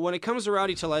 So when it comes to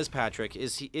Rowdy Tellez, Patrick,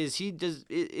 is he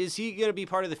going to be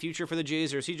part of the future for the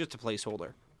Jays, or is he just a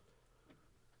placeholder?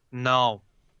 No.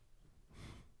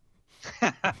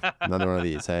 Another one of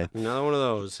these, hey? Another one of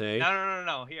those, hey?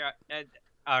 No. Here,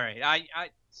 all right. I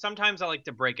sometimes I like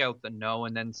to break out the no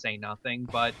and then say nothing,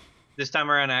 but this time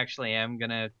around, I actually am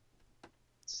gonna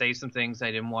say some things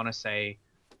I didn't want to say.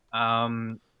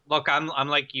 Look, I'm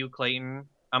like you, Clayton.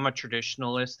 I'm a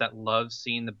traditionalist that loves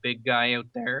seeing the big guy out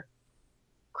there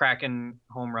cracking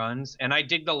home runs, and I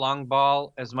dig the long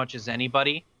ball as much as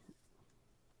anybody.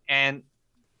 And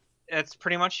that's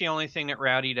pretty much the only thing that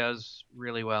Rowdy does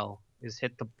really well is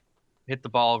hit the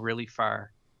ball really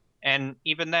far. And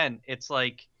even then, it's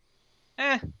like,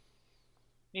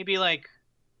 maybe like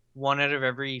 1 out of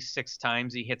every 6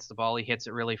 times he hits the ball, he hits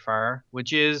it really far,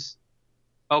 which is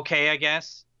okay, I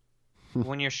guess.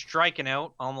 When you're striking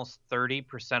out almost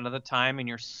 30% of the time and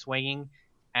you're swinging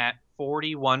at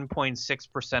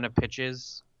 41.6% of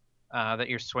pitches that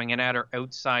you're swinging at are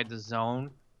outside the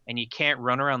zone, and you can't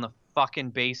run around the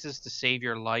fucking bases to save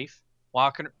your life.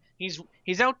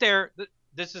 He's out there.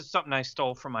 This is something I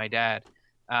stole from my dad.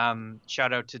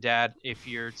 Shout out to Dad if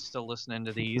you're still listening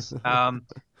to these.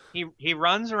 He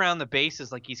runs around the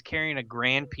bases like he's carrying a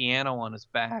grand piano on his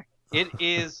back. It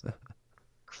is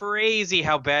crazy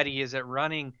how bad he is at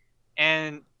running,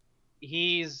 and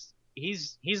he's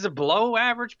a below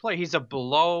average player. He's a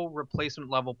below replacement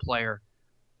level player.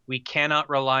 We cannot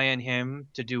rely on him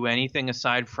to do anything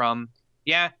aside from,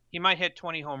 he might hit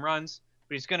 20 home runs,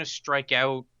 but he's going to strike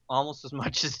out almost as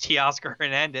much as Teoscar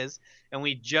Hernandez, and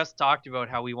we just talked about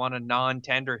how we want to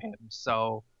non-tender him.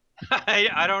 So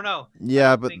I don't know.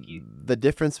 Yeah, but the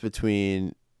difference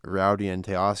between Rowdy and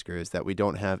Teoscar is that we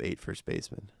don't have 8 first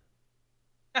basemen.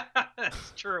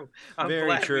 That's true. I'm Very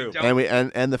glad true. We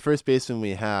don't. And the first baseman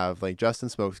we have, like Justin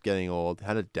Smoke's getting old,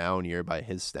 had a down year by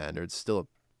his standards, still a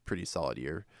pretty solid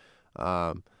year.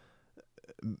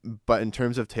 But in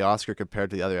terms of Teoscar compared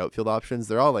to the other outfield options,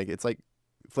 they're all like, it's like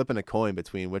flipping a coin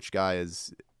between which guy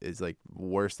is is like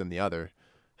worse than the other.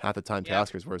 Half the time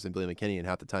Teoscar is worse than Billy McKinney, and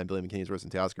half the time Billy McKinney is worse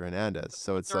than Teoscar Hernandez.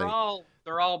 So it's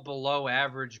they're all below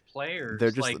average players.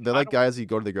 They're like guys you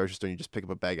go to the grocery store and you just pick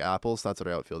up a bag of apples. That's what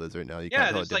our outfield is right now. You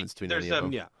can't tell the difference between any of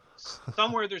them. Yeah.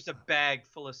 Somewhere there's a bag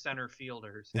full of center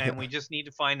fielders, and we just need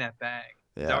to find that bag.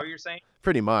 Is that what you're saying?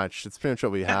 Pretty much. It's pretty much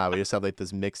what we have. We just have like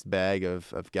this mixed bag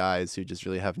of guys who just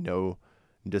really have no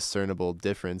discernible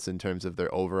difference in terms of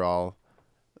their overall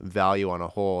value on a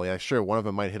whole. Yeah, sure, one of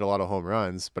them might hit a lot of home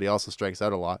runs, but he also strikes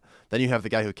out a lot. Then you have the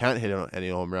guy who can't hit any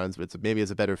home runs, but maybe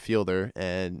is a better fielder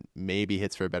and maybe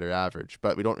hits for a better average.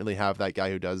 But we don't really have that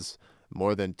guy who does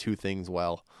more than two things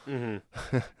well.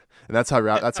 Mm-hmm. And that's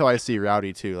how I see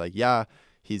Rowdy too. Like, yeah,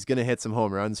 he's gonna hit some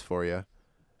home runs for you.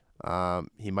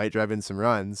 He might drive in some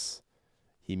runs.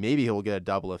 He'll get a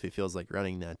double if he feels like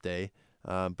running that day.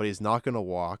 But he's not gonna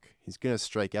walk. He's gonna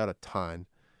strike out a ton.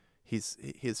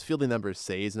 His fielding numbers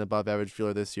say he's an above average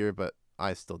fielder this year, but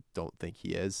I still don't think he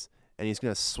is. And he's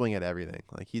going to swing at everything.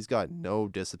 Like, he's got no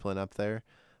discipline up there.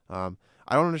 I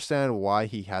don't understand why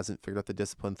he hasn't figured out the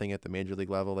discipline thing at the major league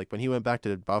level. Like, when he went back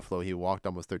to Buffalo, he walked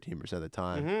almost 13% of the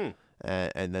time. Mm-hmm.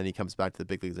 And then he comes back to the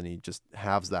big leagues and he just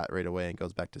halves that right away and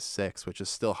goes back to 6, which is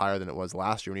still higher than it was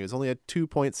last year when he was only at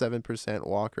 2.7%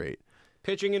 walk rate.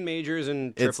 Pitching in majors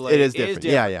and AAA it is different.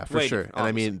 Yeah, for Way sure. different, and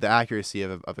I mean, obviously. the accuracy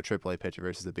of a AAA pitcher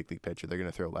versus a big league pitcher, they're going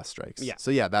to throw less strikes. Yeah.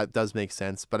 So yeah, that does make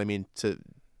sense. But I mean, to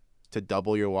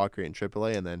double your walk rate in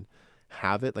AAA and then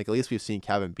have it, like, at least we've seen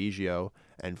Kevin Biggio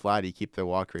and Vladdy keep their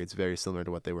walk rates very similar to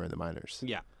what they were in the minors.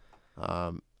 Yeah.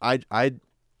 My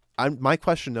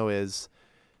question though is,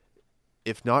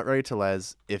 if not Rowdy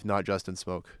Tellez, if not Justin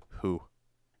Smoak, who?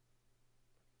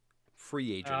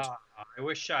 Free agent. I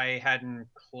wish I hadn't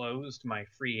closed my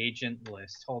free agent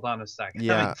list. Hold on a second.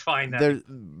 Yeah, Let me find that.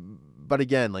 But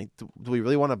again, like, do we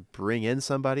really want to bring in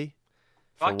somebody?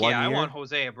 Fuck yeah, I want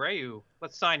Jose Abreu.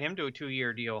 Let's sign him to a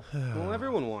 2-year deal. Well,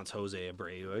 everyone wants Jose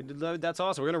Abreu. That's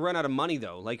awesome. We're going to run out of money,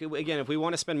 though. Like, again, if we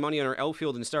want to spend money on our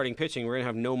outfield and starting pitching, we're going to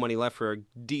have no money left for a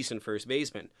decent first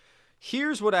baseman.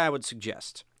 Here's what I would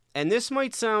suggest. And this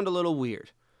might sound a little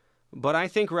weird, but I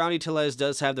think Rowdy Tellez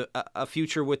does have a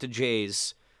future with the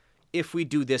Jays if we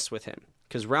do this with him.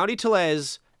 Because Rowdy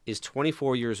Tellez is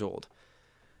 24 years old.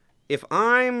 If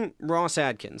I'm Ross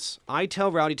Adkins, I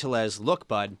tell Rowdy Tellez, look,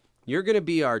 bud, you're going to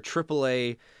be our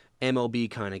AAA MLB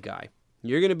kind of guy.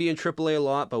 You're going to be in AAA a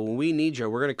lot, but when we need you,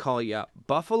 we're going to call you up.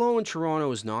 Buffalo and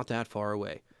Toronto is not that far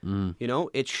away. You know,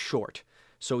 it's short.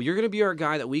 So you're going to be our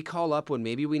guy that we call up when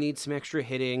maybe we need some extra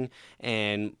hitting.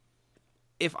 And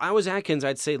if I was Atkins,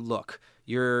 I'd say, look,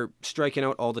 you're striking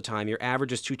out all the time. Your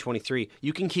average is 223.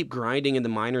 You can keep grinding in the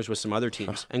minors with some other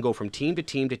teams and go from team to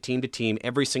team to team to team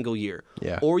every single year.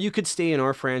 Yeah. Or you could stay in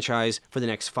our franchise for the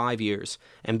next 5 years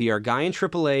and be our guy in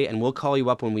AAA, and we'll call you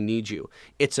up when we need you.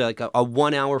 It's like a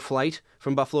 1-hour flight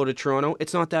from Buffalo to Toronto.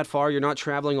 It's not that far. You're not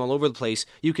traveling all over the place.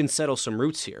 You can settle some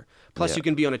roots here. Plus, you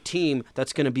can be on a team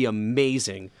that's going to be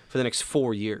amazing for the next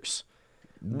 4 years.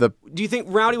 Do you think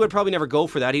Rowdy would probably never go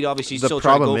for that? He'd obviously still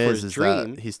try to go for his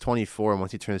dream. That he's 24, and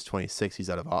once he turns 26,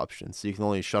 he's out of options. So you can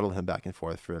only shuttle him back and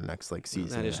forth for the next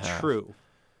season. That is and a half. true.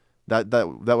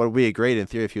 That would be great in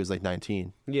theory if he was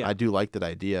 19. Yeah. I do like that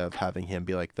idea of having him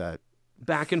be like that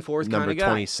back and forth kind number of guy.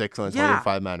 26 on a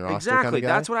 25-man roster exactly. kind of guy.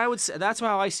 That's what I would say. That's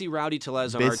how I see Rowdy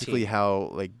Tellez on our team. Basically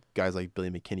how guys like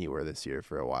Billy McKinney were this year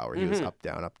for a while, where he was up,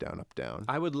 down, up, down, up, down.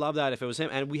 I would love that if it was him.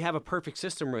 And we have a perfect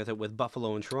system with it with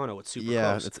Buffalo and Toronto. It's super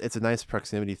close. It's a nice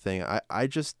proximity thing. I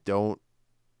just don't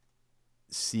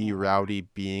see Rowdy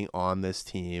being on this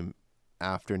team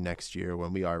after next year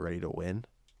when we are ready to win.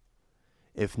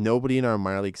 If nobody in our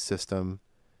minor league system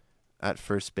at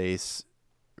first base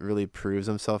really proves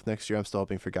himself next year, I'm still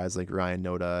hoping for guys like Ryan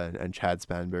Noda and Chad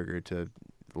Spanberger to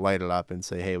light it up and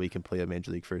say, hey, we can play a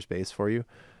major league first base for you.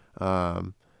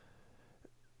 We're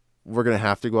going to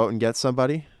have to go out and get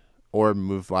somebody or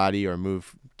move Vladdy or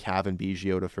move Kevin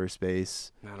Biggio to first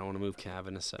base. I don't want to move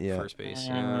Kevin to first base.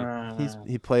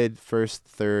 He played first,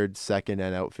 third, second,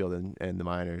 and outfield in the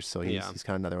minors, so he's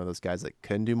kind of another one of those guys that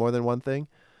couldn't do more than one thing.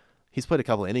 He's played a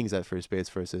couple innings at first base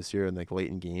for us this year in late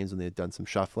in games when they've done some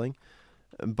shuffling.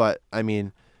 But, I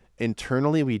mean,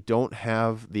 internally we don't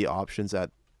have the options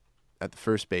at the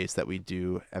first base that we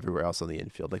do everywhere else on the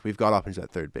infield. Like, we've got options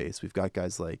at third base. We've got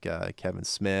guys like Kevin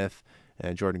Smith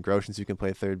and Jordan Groshans who can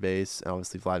play third base, and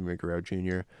obviously Vladimir Guerrero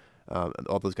Jr.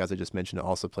 All those guys I just mentioned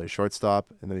also play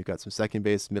shortstop. And then we've got some second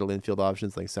base, middle infield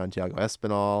options like Santiago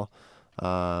Espinal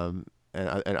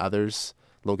and others.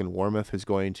 Logan Warmoth, who's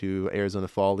going to Arizona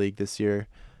Fall League this year,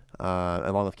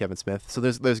 along with Kevin Smith. So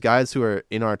there's guys who are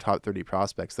in our top 30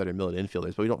 prospects that are middle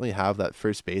infielders, but we don't really have that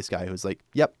first base guy who's like,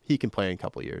 yep, he can play in a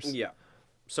couple years. Yeah.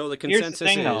 So the Here's the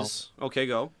consensus thing, though. is okay.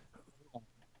 Go.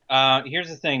 Here's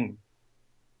the thing.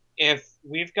 If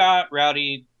we've got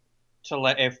Rowdy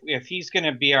if he's going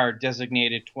to be our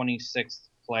designated 26th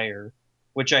player,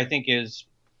 which I think is,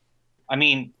 I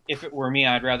mean, if it were me,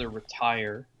 I'd rather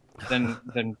retire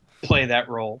than play that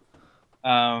role.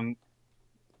 No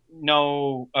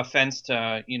offense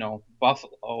to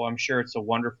Buffalo. I'm sure it's a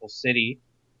wonderful city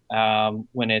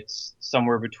when it's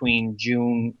somewhere between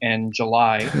June and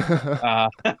July.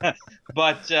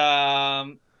 But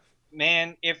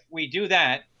man, if we do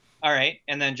that, all right,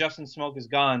 and then Justin Smoak is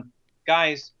gone,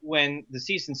 guys, when the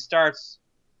season starts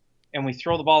and we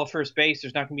throw the ball to first base,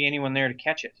 there's not going to be anyone there to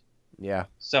catch it. Yeah.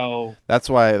 So that's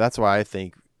why I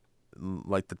think,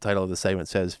 like the title of the segment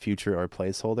says, future or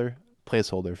placeholder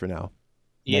for now.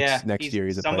 Yeah. Next year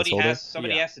he's a placeholder.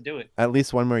 Somebody has to do it. At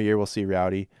least one more year we'll see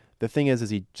Rowdy. The thing is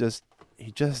he just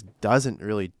doesn't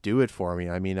really do it for me.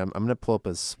 I mean, I'm gonna pull up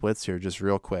his splits here just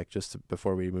real quick,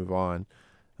 before we move on.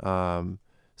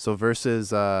 So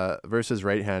versus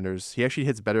right-handers, he actually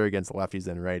hits better against lefties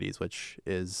than righties, which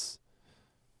is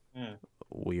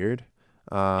weird.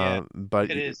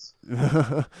 But it is.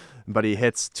 But he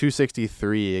hits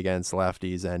 263 against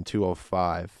lefties and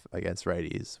 205 against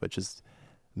righties, which is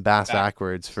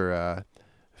backwards for a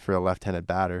left-handed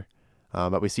batter.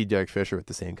 But we see Derek Fisher with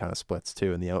the same kind of splits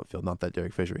too in the outfield. Not that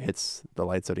Derek Fisher hits the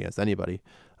lights out against anybody,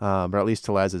 but at least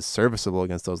Tellez is serviceable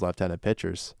against those left-handed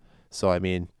pitchers. So I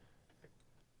mean,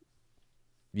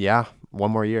 yeah,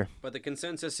 one more year. But the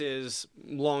consensus is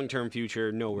long-term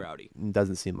future, no Rowdy.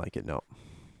 Doesn't seem like it, no.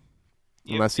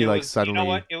 Unless he suddenly. You know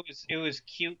what? It was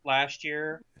cute last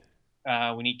year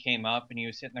when he came up and he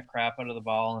was hitting the crap out of the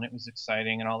ball and it was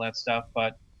exciting and all that stuff.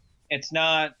 But it's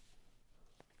not.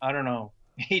 I don't know.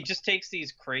 He just takes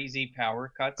these crazy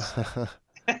power cuts.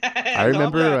 I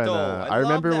remember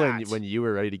that, when you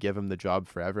were ready to give him the job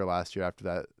forever last year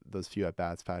after those few at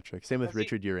bats, Patrick. Same with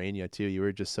Richard Urania too. You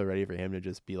were just so ready for him to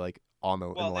just be like in the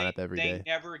lineup every day. They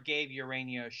never gave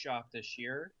Urania a shot this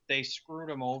year. They screwed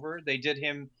him over. They did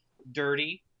him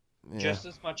dirty just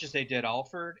as much as they did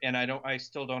Alford, and I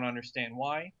still don't understand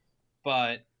why.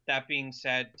 But that being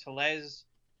said, Tellez,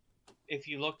 if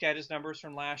you looked at his numbers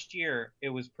from last year, it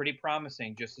was pretty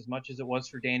promising, just as much as it was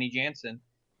for Danny Jansen.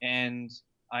 And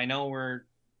I know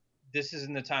this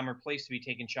isn't the time or place to be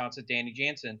taking shots at Danny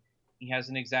Jansen. He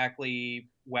hasn't exactly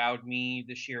wowed me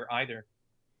this year either.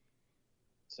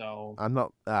 So I'm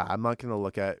not going to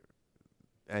look at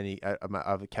any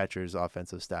of a catcher's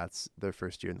offensive stats their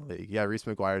first year in the league. Yeah, Reese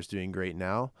McGuire's doing great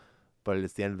now, but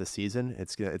it's the end of the season.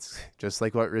 It's just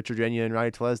like what Richard Urania and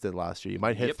Rowdy Tellez did last year. You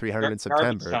might hit 300 in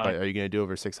September, but are you going to do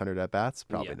over 600 at bats?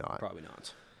 Probably not. Probably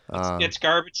not. It's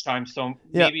garbage time, so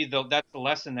maybe that's the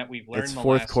lesson that we've learned. It's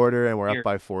fourth quarter, and we're up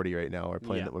by 40 right now. We're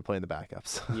playing the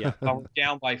backups. Yeah, we're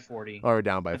down by 40. Or we're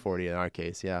down by 40 in our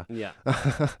case. Yeah. Yeah.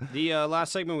 The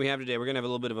last segment we have today, we're gonna have a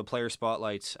little bit of a player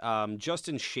spotlight.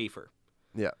 Justin Schaefer.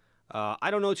 Yeah.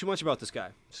 I don't know too much about this guy.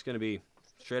 Just gonna be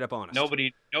straight up honest.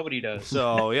 Nobody does.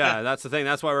 So yeah, that's the thing.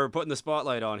 That's why we're putting the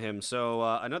spotlight on him. So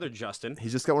another Justin.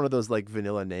 He's just got one of those like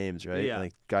vanilla names, right? Yeah.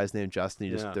 Like guys named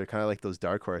Justin. They're kind of like those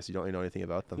dark horse. You don't really know anything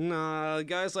about them. Nah,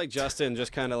 guys like Justin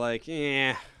just kind of like,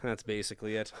 yeah, that's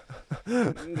basically it.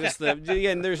 Just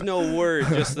again, there's no word.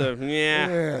 Just the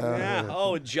yeah.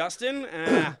 Oh, Justin.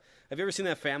 Have you ever seen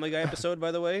that Family Guy episode,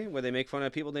 by the way, where they make fun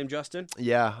of people named Justin?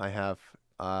 Yeah, I have.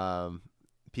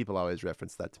 People always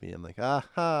reference that to me. I'm like,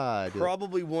 aha.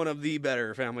 Probably one of the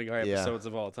better Family Guy episodes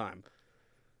of all time.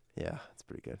 Yeah, it's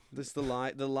pretty good. This is the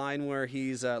line where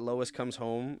he's Lois comes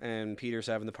home and Peter's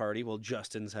having the party. Well,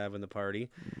 Justin's having the party,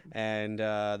 and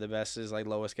the best is like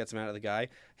Lois gets him out of the guy.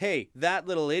 Hey, that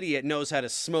little idiot knows how to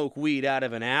smoke weed out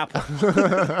of an apple.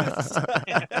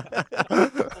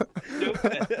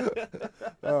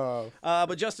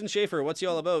 But Justin Schaefer, what's he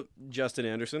all about, Justin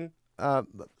Anderson? I'm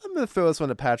going to throw this one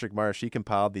to Patrick Marsh. He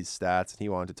compiled these stats, and he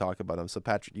wanted to talk about them. So,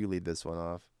 Patrick, you lead this one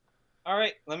off. All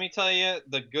right, let me tell you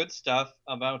the good stuff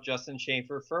about Justin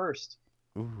Schaefer first.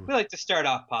 Ooh. We like to start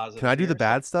off positive. Can I do the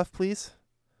bad stuff, please?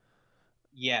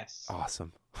 Yes.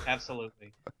 Awesome.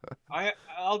 Absolutely.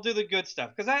 I'll do the good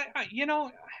stuff because I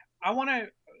want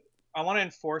to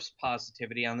enforce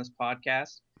positivity on this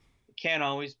podcast. It can't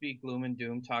always be gloom and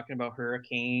doom talking about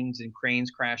hurricanes and cranes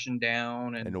crashing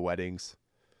down and weddings.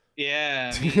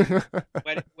 Yeah,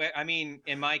 I mean,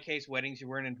 in my case, weddings you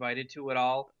weren't invited to at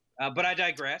all. But I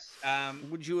digress.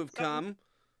 Would you have come?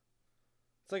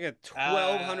 It's like a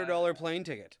 $1,200 plane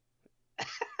ticket.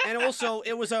 And also,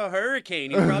 it was a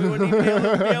hurricane. You probably wouldn't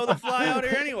even be able to fly out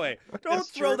here anyway. Don't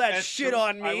throw that shit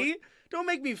on me. Don't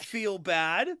make me feel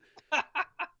bad.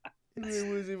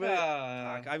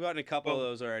 I've gotten a couple of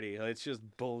those already. It's just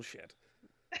bullshit.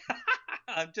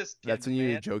 I'm just kidding, That's when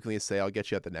you man. jokingly say, "I'll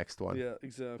get you at the next one." Yeah,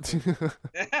 exactly.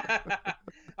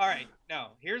 All right,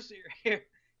 now here's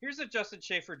what Justin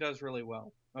Schaefer does really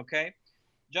well. Okay,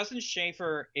 Justin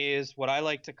Schaefer is what I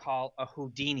like to call a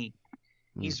Houdini.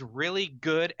 He's really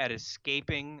good at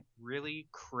escaping really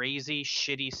crazy,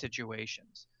 shitty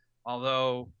situations.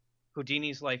 Although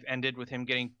Houdini's life ended with him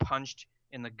getting punched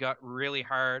in the gut really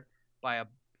hard by a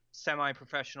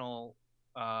semi-professional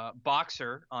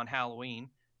boxer on Halloween.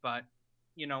 But,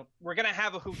 you know, we're going to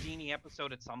have a Houdini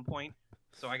episode at some point,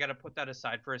 so I got to put that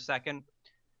aside for a second.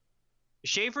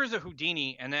 Schaefer's a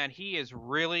Houdini, and that he is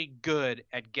really good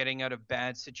at getting out of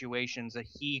bad situations that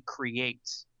he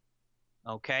creates.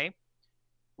 Okay?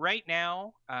 Right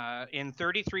now, in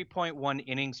 33.1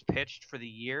 innings pitched for the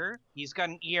year, he's got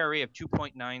an ERA of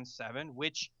 2.97,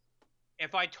 which,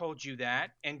 if I told you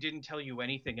that and didn't tell you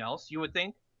anything else, you would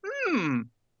think, you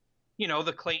know,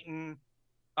 the Clayton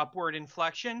upward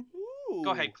inflection. Ooh. Go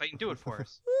ahead, Clayton, do it for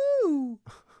us. Woo!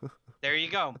 There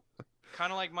you go.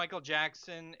 Kind of like Michael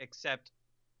Jackson, except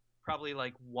probably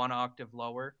like 1 octave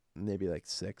lower. Maybe like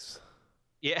 6.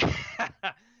 Yeah.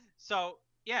 So,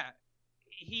 yeah.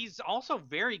 He's also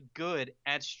very good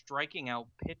at striking out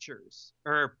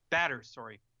batters,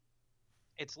 sorry.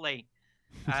 It's late.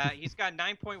 He's got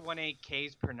 9.18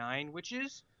 Ks per 9, which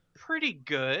is pretty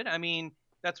good. I mean,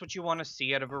 that's what you want to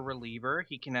see out of a reliever.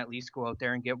 He can at least go out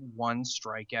there and get 1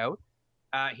 strikeout.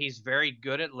 He's very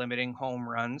good at limiting home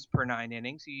runs per 9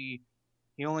 innings. He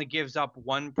only gives up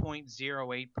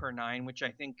 1.08 per 9, which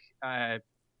I think, I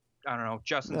don't know,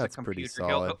 Justin's That's a computer. pretty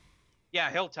solid.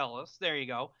 He'll tell us. There you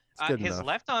go. His enough.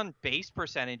 left on base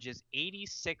percentage is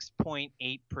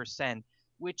 86.8%,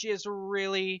 which is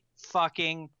really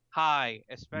fucking high,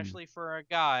 especially for a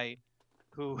guy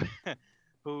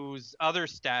whose other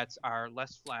stats are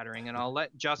less flattering. And I'll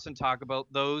let Justin talk about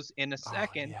those in a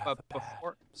second. Yeah, but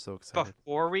so excited.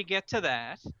 before we get to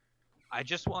that, I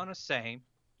just want to say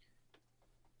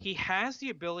he has the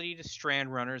ability to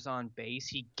strand runners on base.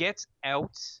 He gets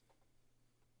outs,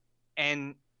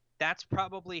 and that's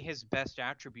probably his best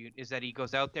attribute, is that he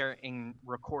goes out there and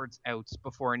records outs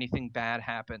before anything bad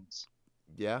happens.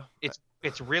 Yeah.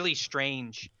 It's really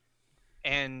strange.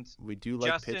 And We do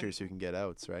like Justin- pitchers who can get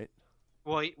outs, right?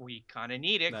 well, we kind of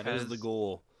need it That is the because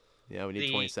goal. Yeah, we need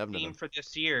the 27 of theme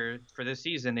them. for this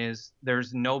season is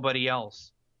there's nobody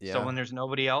else. Yeah. So when there's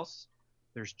nobody else,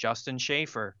 there's Justin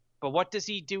Schaefer. But what does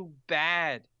he do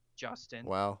bad, Justin?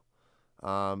 Wow.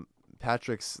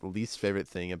 Patrick's least favorite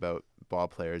thing about ball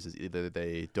players is either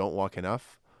they don't walk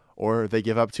enough or they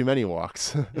give up too many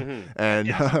walks.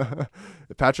 And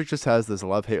Patrick just has this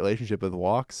love-hate relationship with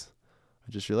walks.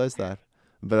 I just realized that.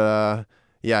 But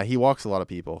yeah, he walks a lot of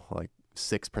people, like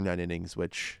 6 per 9 innings,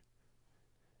 which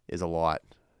is a lot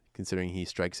considering he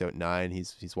strikes out 9.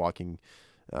 He's walking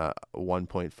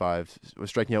 1.5. We're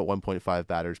striking out 1.5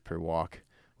 batters per walk,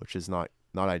 which is not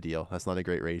ideal. That's not a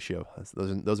great ratio.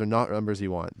 Those are not numbers you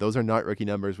want. Those are not rookie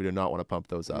numbers. We do not want to pump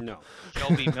those up. No.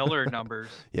 Shelby Miller numbers.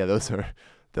 Yeah,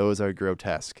 those are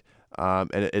grotesque.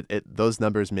 And those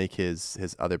numbers make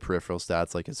his other peripheral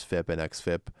stats like his FIP and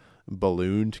xFIP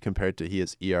ballooned compared to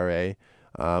his ERA.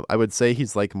 I would say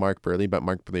he's like Mark Burley, but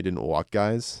Mark Burley didn't walk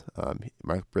guys.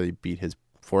 Mark Burley beat his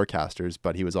forecasters,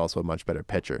 but he was also a much better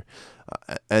pitcher.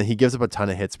 And he gives up a ton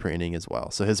of hits per inning as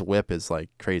well. So his whip is like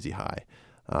crazy high.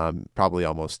 Probably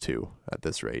almost 2 at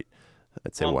this rate.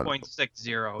 I'd say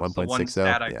 1.60.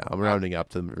 1.60. Yeah, I'm rounding up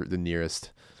to the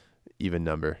nearest even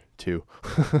number, 2.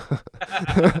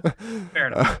 Fair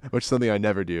enough. Which is something I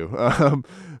never do.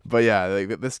 But yeah,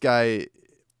 like this guy,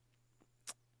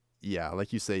 yeah,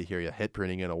 like you say here, a hit per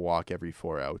inning and a walk every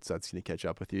 4 outs. That's going to catch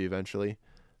up with you eventually.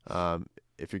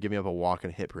 If you're giving up a walk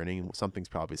and a hit per inning, something's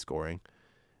probably scoring.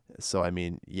 So, I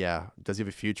mean, yeah. Does he have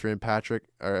a future in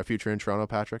Toronto,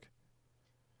 Patrick?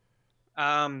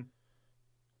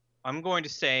 I'm going to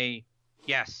say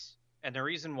yes. And the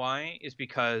reason why is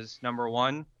because, number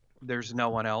 1, there's no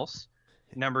one else.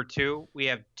 Number 2, we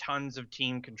have tons of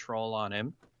team control on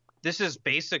him. This is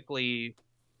basically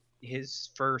his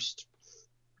first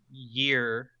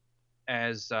year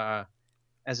as an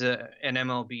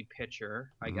MLB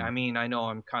pitcher. I mean, I know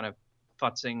I'm kind of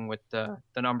futzing with the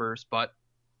numbers, but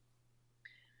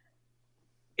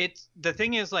the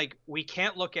thing is, like, we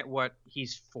can't look at what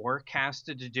he's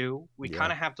forecasted to do. We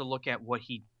kind of have to look at what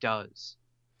he does.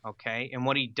 Okay? And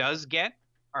what he does get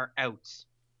are outs.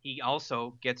 He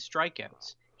also gets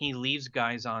strikeouts. He leaves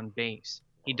guys on base.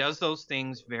 He does those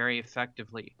things very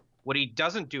effectively. What he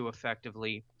doesn't do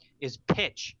effectively is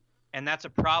pitch. And that's a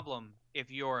problem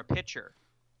if you're a pitcher.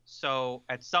 So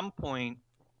at some point,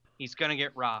 he's going to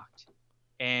get rocked.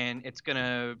 And it's going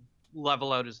to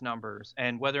level out his numbers.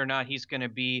 And whether or not he's going to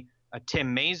be a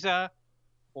Tim Meza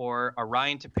or a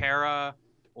Ryan Tepera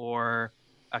or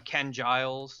a Ken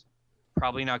Giles,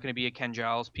 probably not going to be a Ken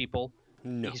Giles, people.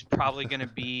 No. He's probably going to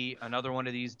be another one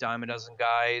of these dime a dozen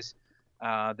guys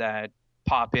that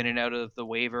pop in and out of the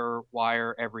waiver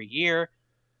wire every year.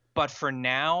 But for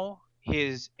now,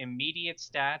 his immediate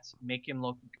stats make him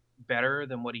look better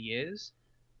than what he is.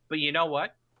 But you know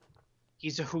what?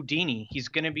 He's a Houdini. He's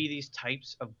going to be these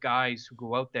types of guys who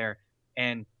go out there,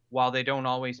 and while they don't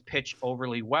always pitch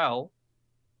overly well,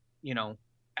 you know,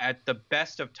 at the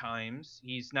best of times,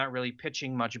 he's not really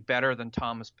pitching much better than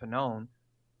Thomas Pannone.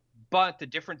 But the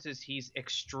difference is he's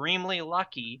extremely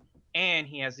lucky, and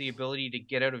he has the ability to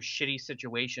get out of shitty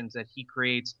situations that he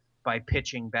creates by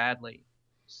pitching badly.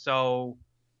 So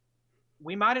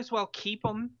we might as well keep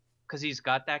him because he's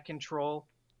got that control.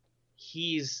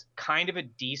 He's kind of a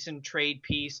decent trade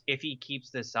piece if he keeps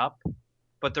this up,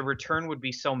 but the return would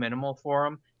be so minimal for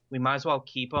him. We might as well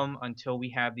keep him until we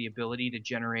have the ability to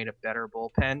generate a better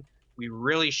bullpen. We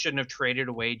really shouldn't have traded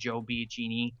away Joe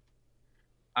Biagini.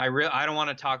 I don't want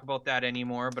to talk about that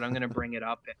anymore, but I'm going to bring it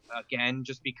up again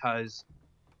just because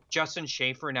Justin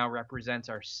Schaefer now represents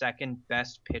our second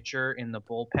best pitcher in the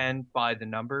bullpen by the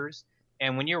numbers.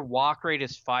 And when your walk rate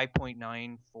is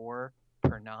 5.94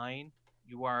 per 9,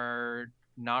 you are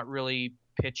not really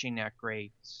pitching that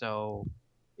great. So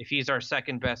if he's our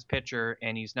second best pitcher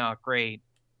and he's not great,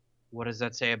 what does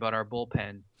that say about our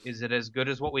bullpen? Is it as good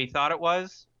as what we thought it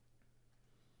was?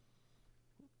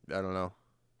 I don't know.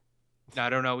 I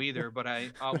don't know either, but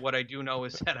what I do know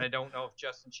is that I don't know if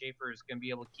Justin Schaefer is going to be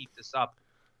able to keep this up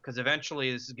because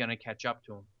eventually this is going to catch up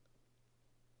to him.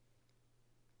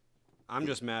 I'm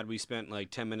just mad we spent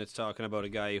like 10 minutes talking about a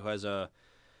guy who has a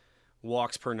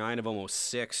walks per 9 of almost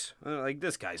 6. Like,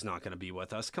 this guy's not going to be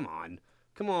with us. Come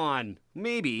on.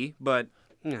 Maybe, but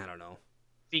I don't know.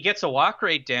 If he gets a walk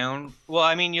rate down, well,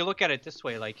 I mean, you look at it this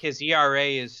way. Like, his ERA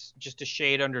is just a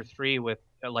shade under 3 with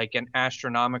like an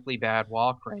astronomically bad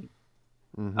walk rate.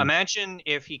 Mm-hmm. Imagine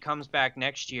if he comes back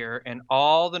next year and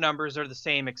all the numbers are the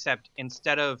same, except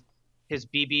instead of his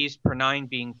BBs per 9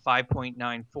 being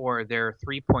 5.94, they're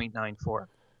 3.94.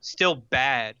 Still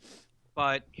bad,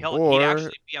 but he'd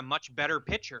actually be a much better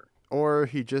pitcher. Or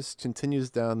he just continues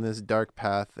down this dark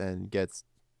path and gets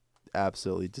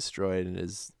absolutely destroyed and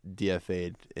is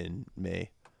DFA'd in May.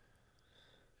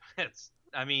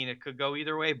 It could go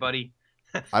either way, buddy.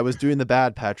 I was doing the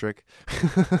bad, Patrick.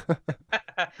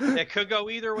 It could go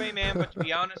either way, man, but to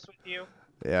be honest with you,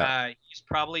 he's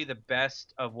probably the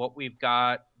best of what we've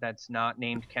got that's not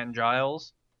named Ken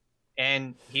Giles.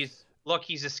 And he's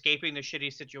escaping the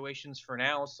shitty situations for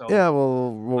now. So yeah,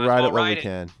 we'll ride it while we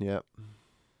can. Yep.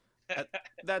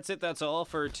 That's it. That's all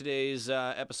for today's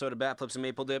episode of Bat Flips and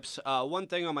Maple Dips. One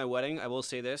thing on my wedding, I will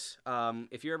say this.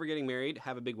 If you're ever getting married,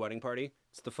 have a big wedding party.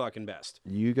 It's the fucking best.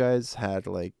 You guys had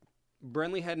like...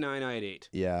 Brenly had 9, I had 8.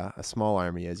 Yeah, a small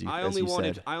army, as you said.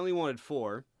 I only wanted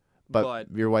 4. But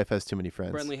your wife has too many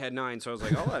friends. Brenly had 9, so I was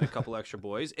like, I'll add a couple extra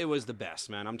boys. It was the best,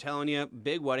 man. I'm telling you,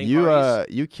 big wedding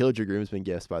parties. You killed your groomsmen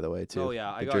gifts, by the way, too. Oh,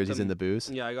 yeah. The jerseys and the booze.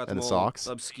 Yeah, I got and them the socks.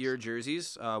 Obscure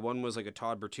jerseys. One was like a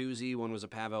Todd Bertuzzi. One was a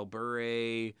Pavel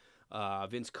Bure.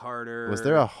 Vince Carter. Was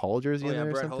there a Hull jersey in there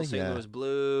or Brett something? Hull, St. Louis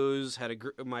Blues.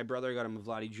 My brother got him a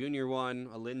Vladdy Jr. one,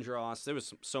 a Lindros. There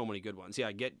was so many good ones.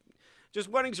 Yeah, just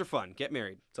weddings are fun. Get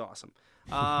married. It's awesome.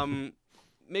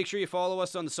 Make sure you follow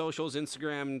us on the socials,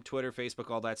 Instagram, Twitter, Facebook,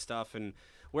 all that stuff. And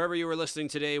wherever you were listening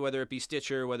today, whether it be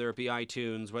Stitcher, whether it be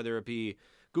iTunes, whether it be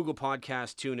Google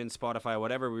Podcasts, TuneIn, Spotify,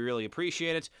 whatever, we really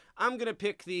appreciate it. I'm going to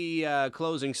pick the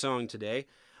closing song today.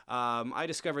 I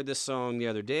discovered this song the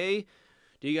other day.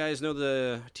 Do you guys know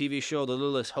the TV show The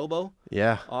Littlest Hobo?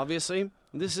 Yeah. Obviously.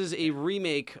 This is a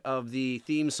remake of the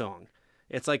theme song.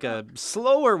 It's like a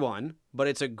slower one, but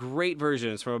it's a great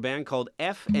version. It's from a band called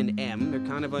F&M. They're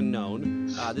kind of unknown.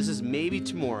 This is Maybe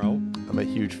Tomorrow. I'm a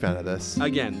huge fan of this.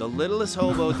 Again, the Littlest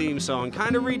Hobo theme song,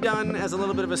 kind of redone as a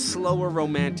little bit of a slower,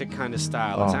 romantic kind of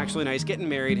style. It's actually nice. Getting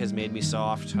married has made me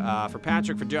soft. For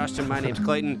Patrick, for Justin, my name's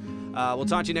Clayton. We'll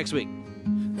talk to you next week.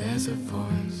 There's a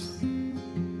voice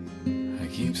that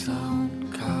keeps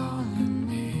on calling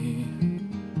me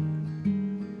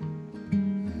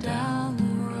down the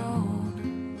road.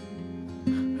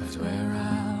 That's where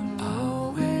I'll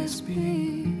always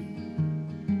be.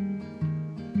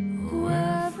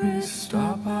 Every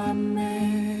stop I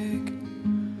make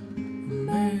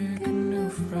a new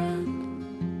friend.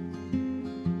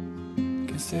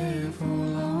 Can stay for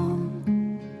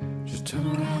long, just turn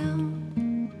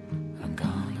around, I'm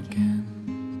gone again.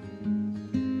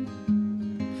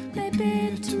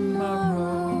 Maybe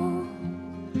tomorrow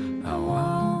I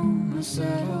wanna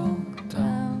settle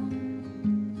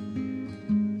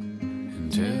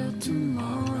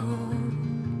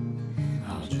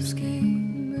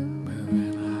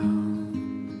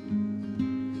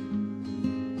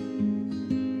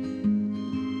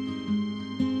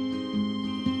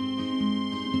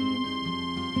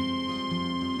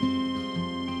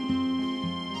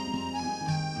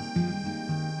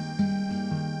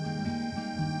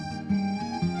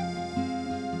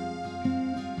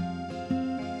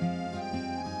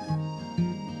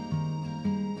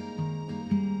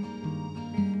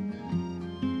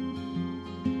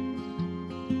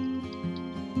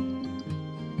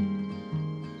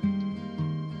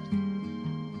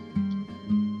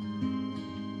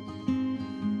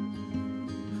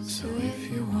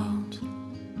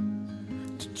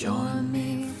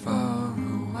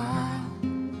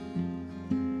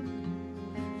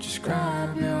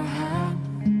grab your hand.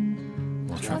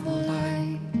 We'll travel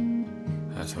like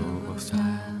a turbo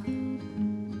style.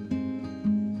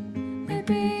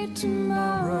 Maybe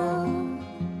tomorrow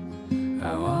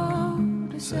I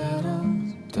want to settle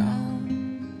down.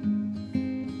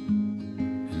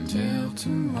 Until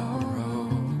tomorrow,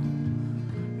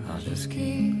 I'll just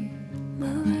keep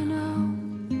moving on.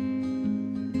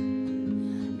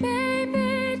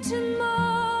 Maybe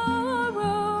tomorrow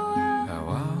I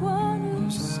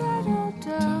want to settle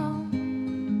down.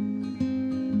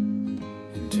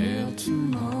 Until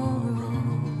tomorrow.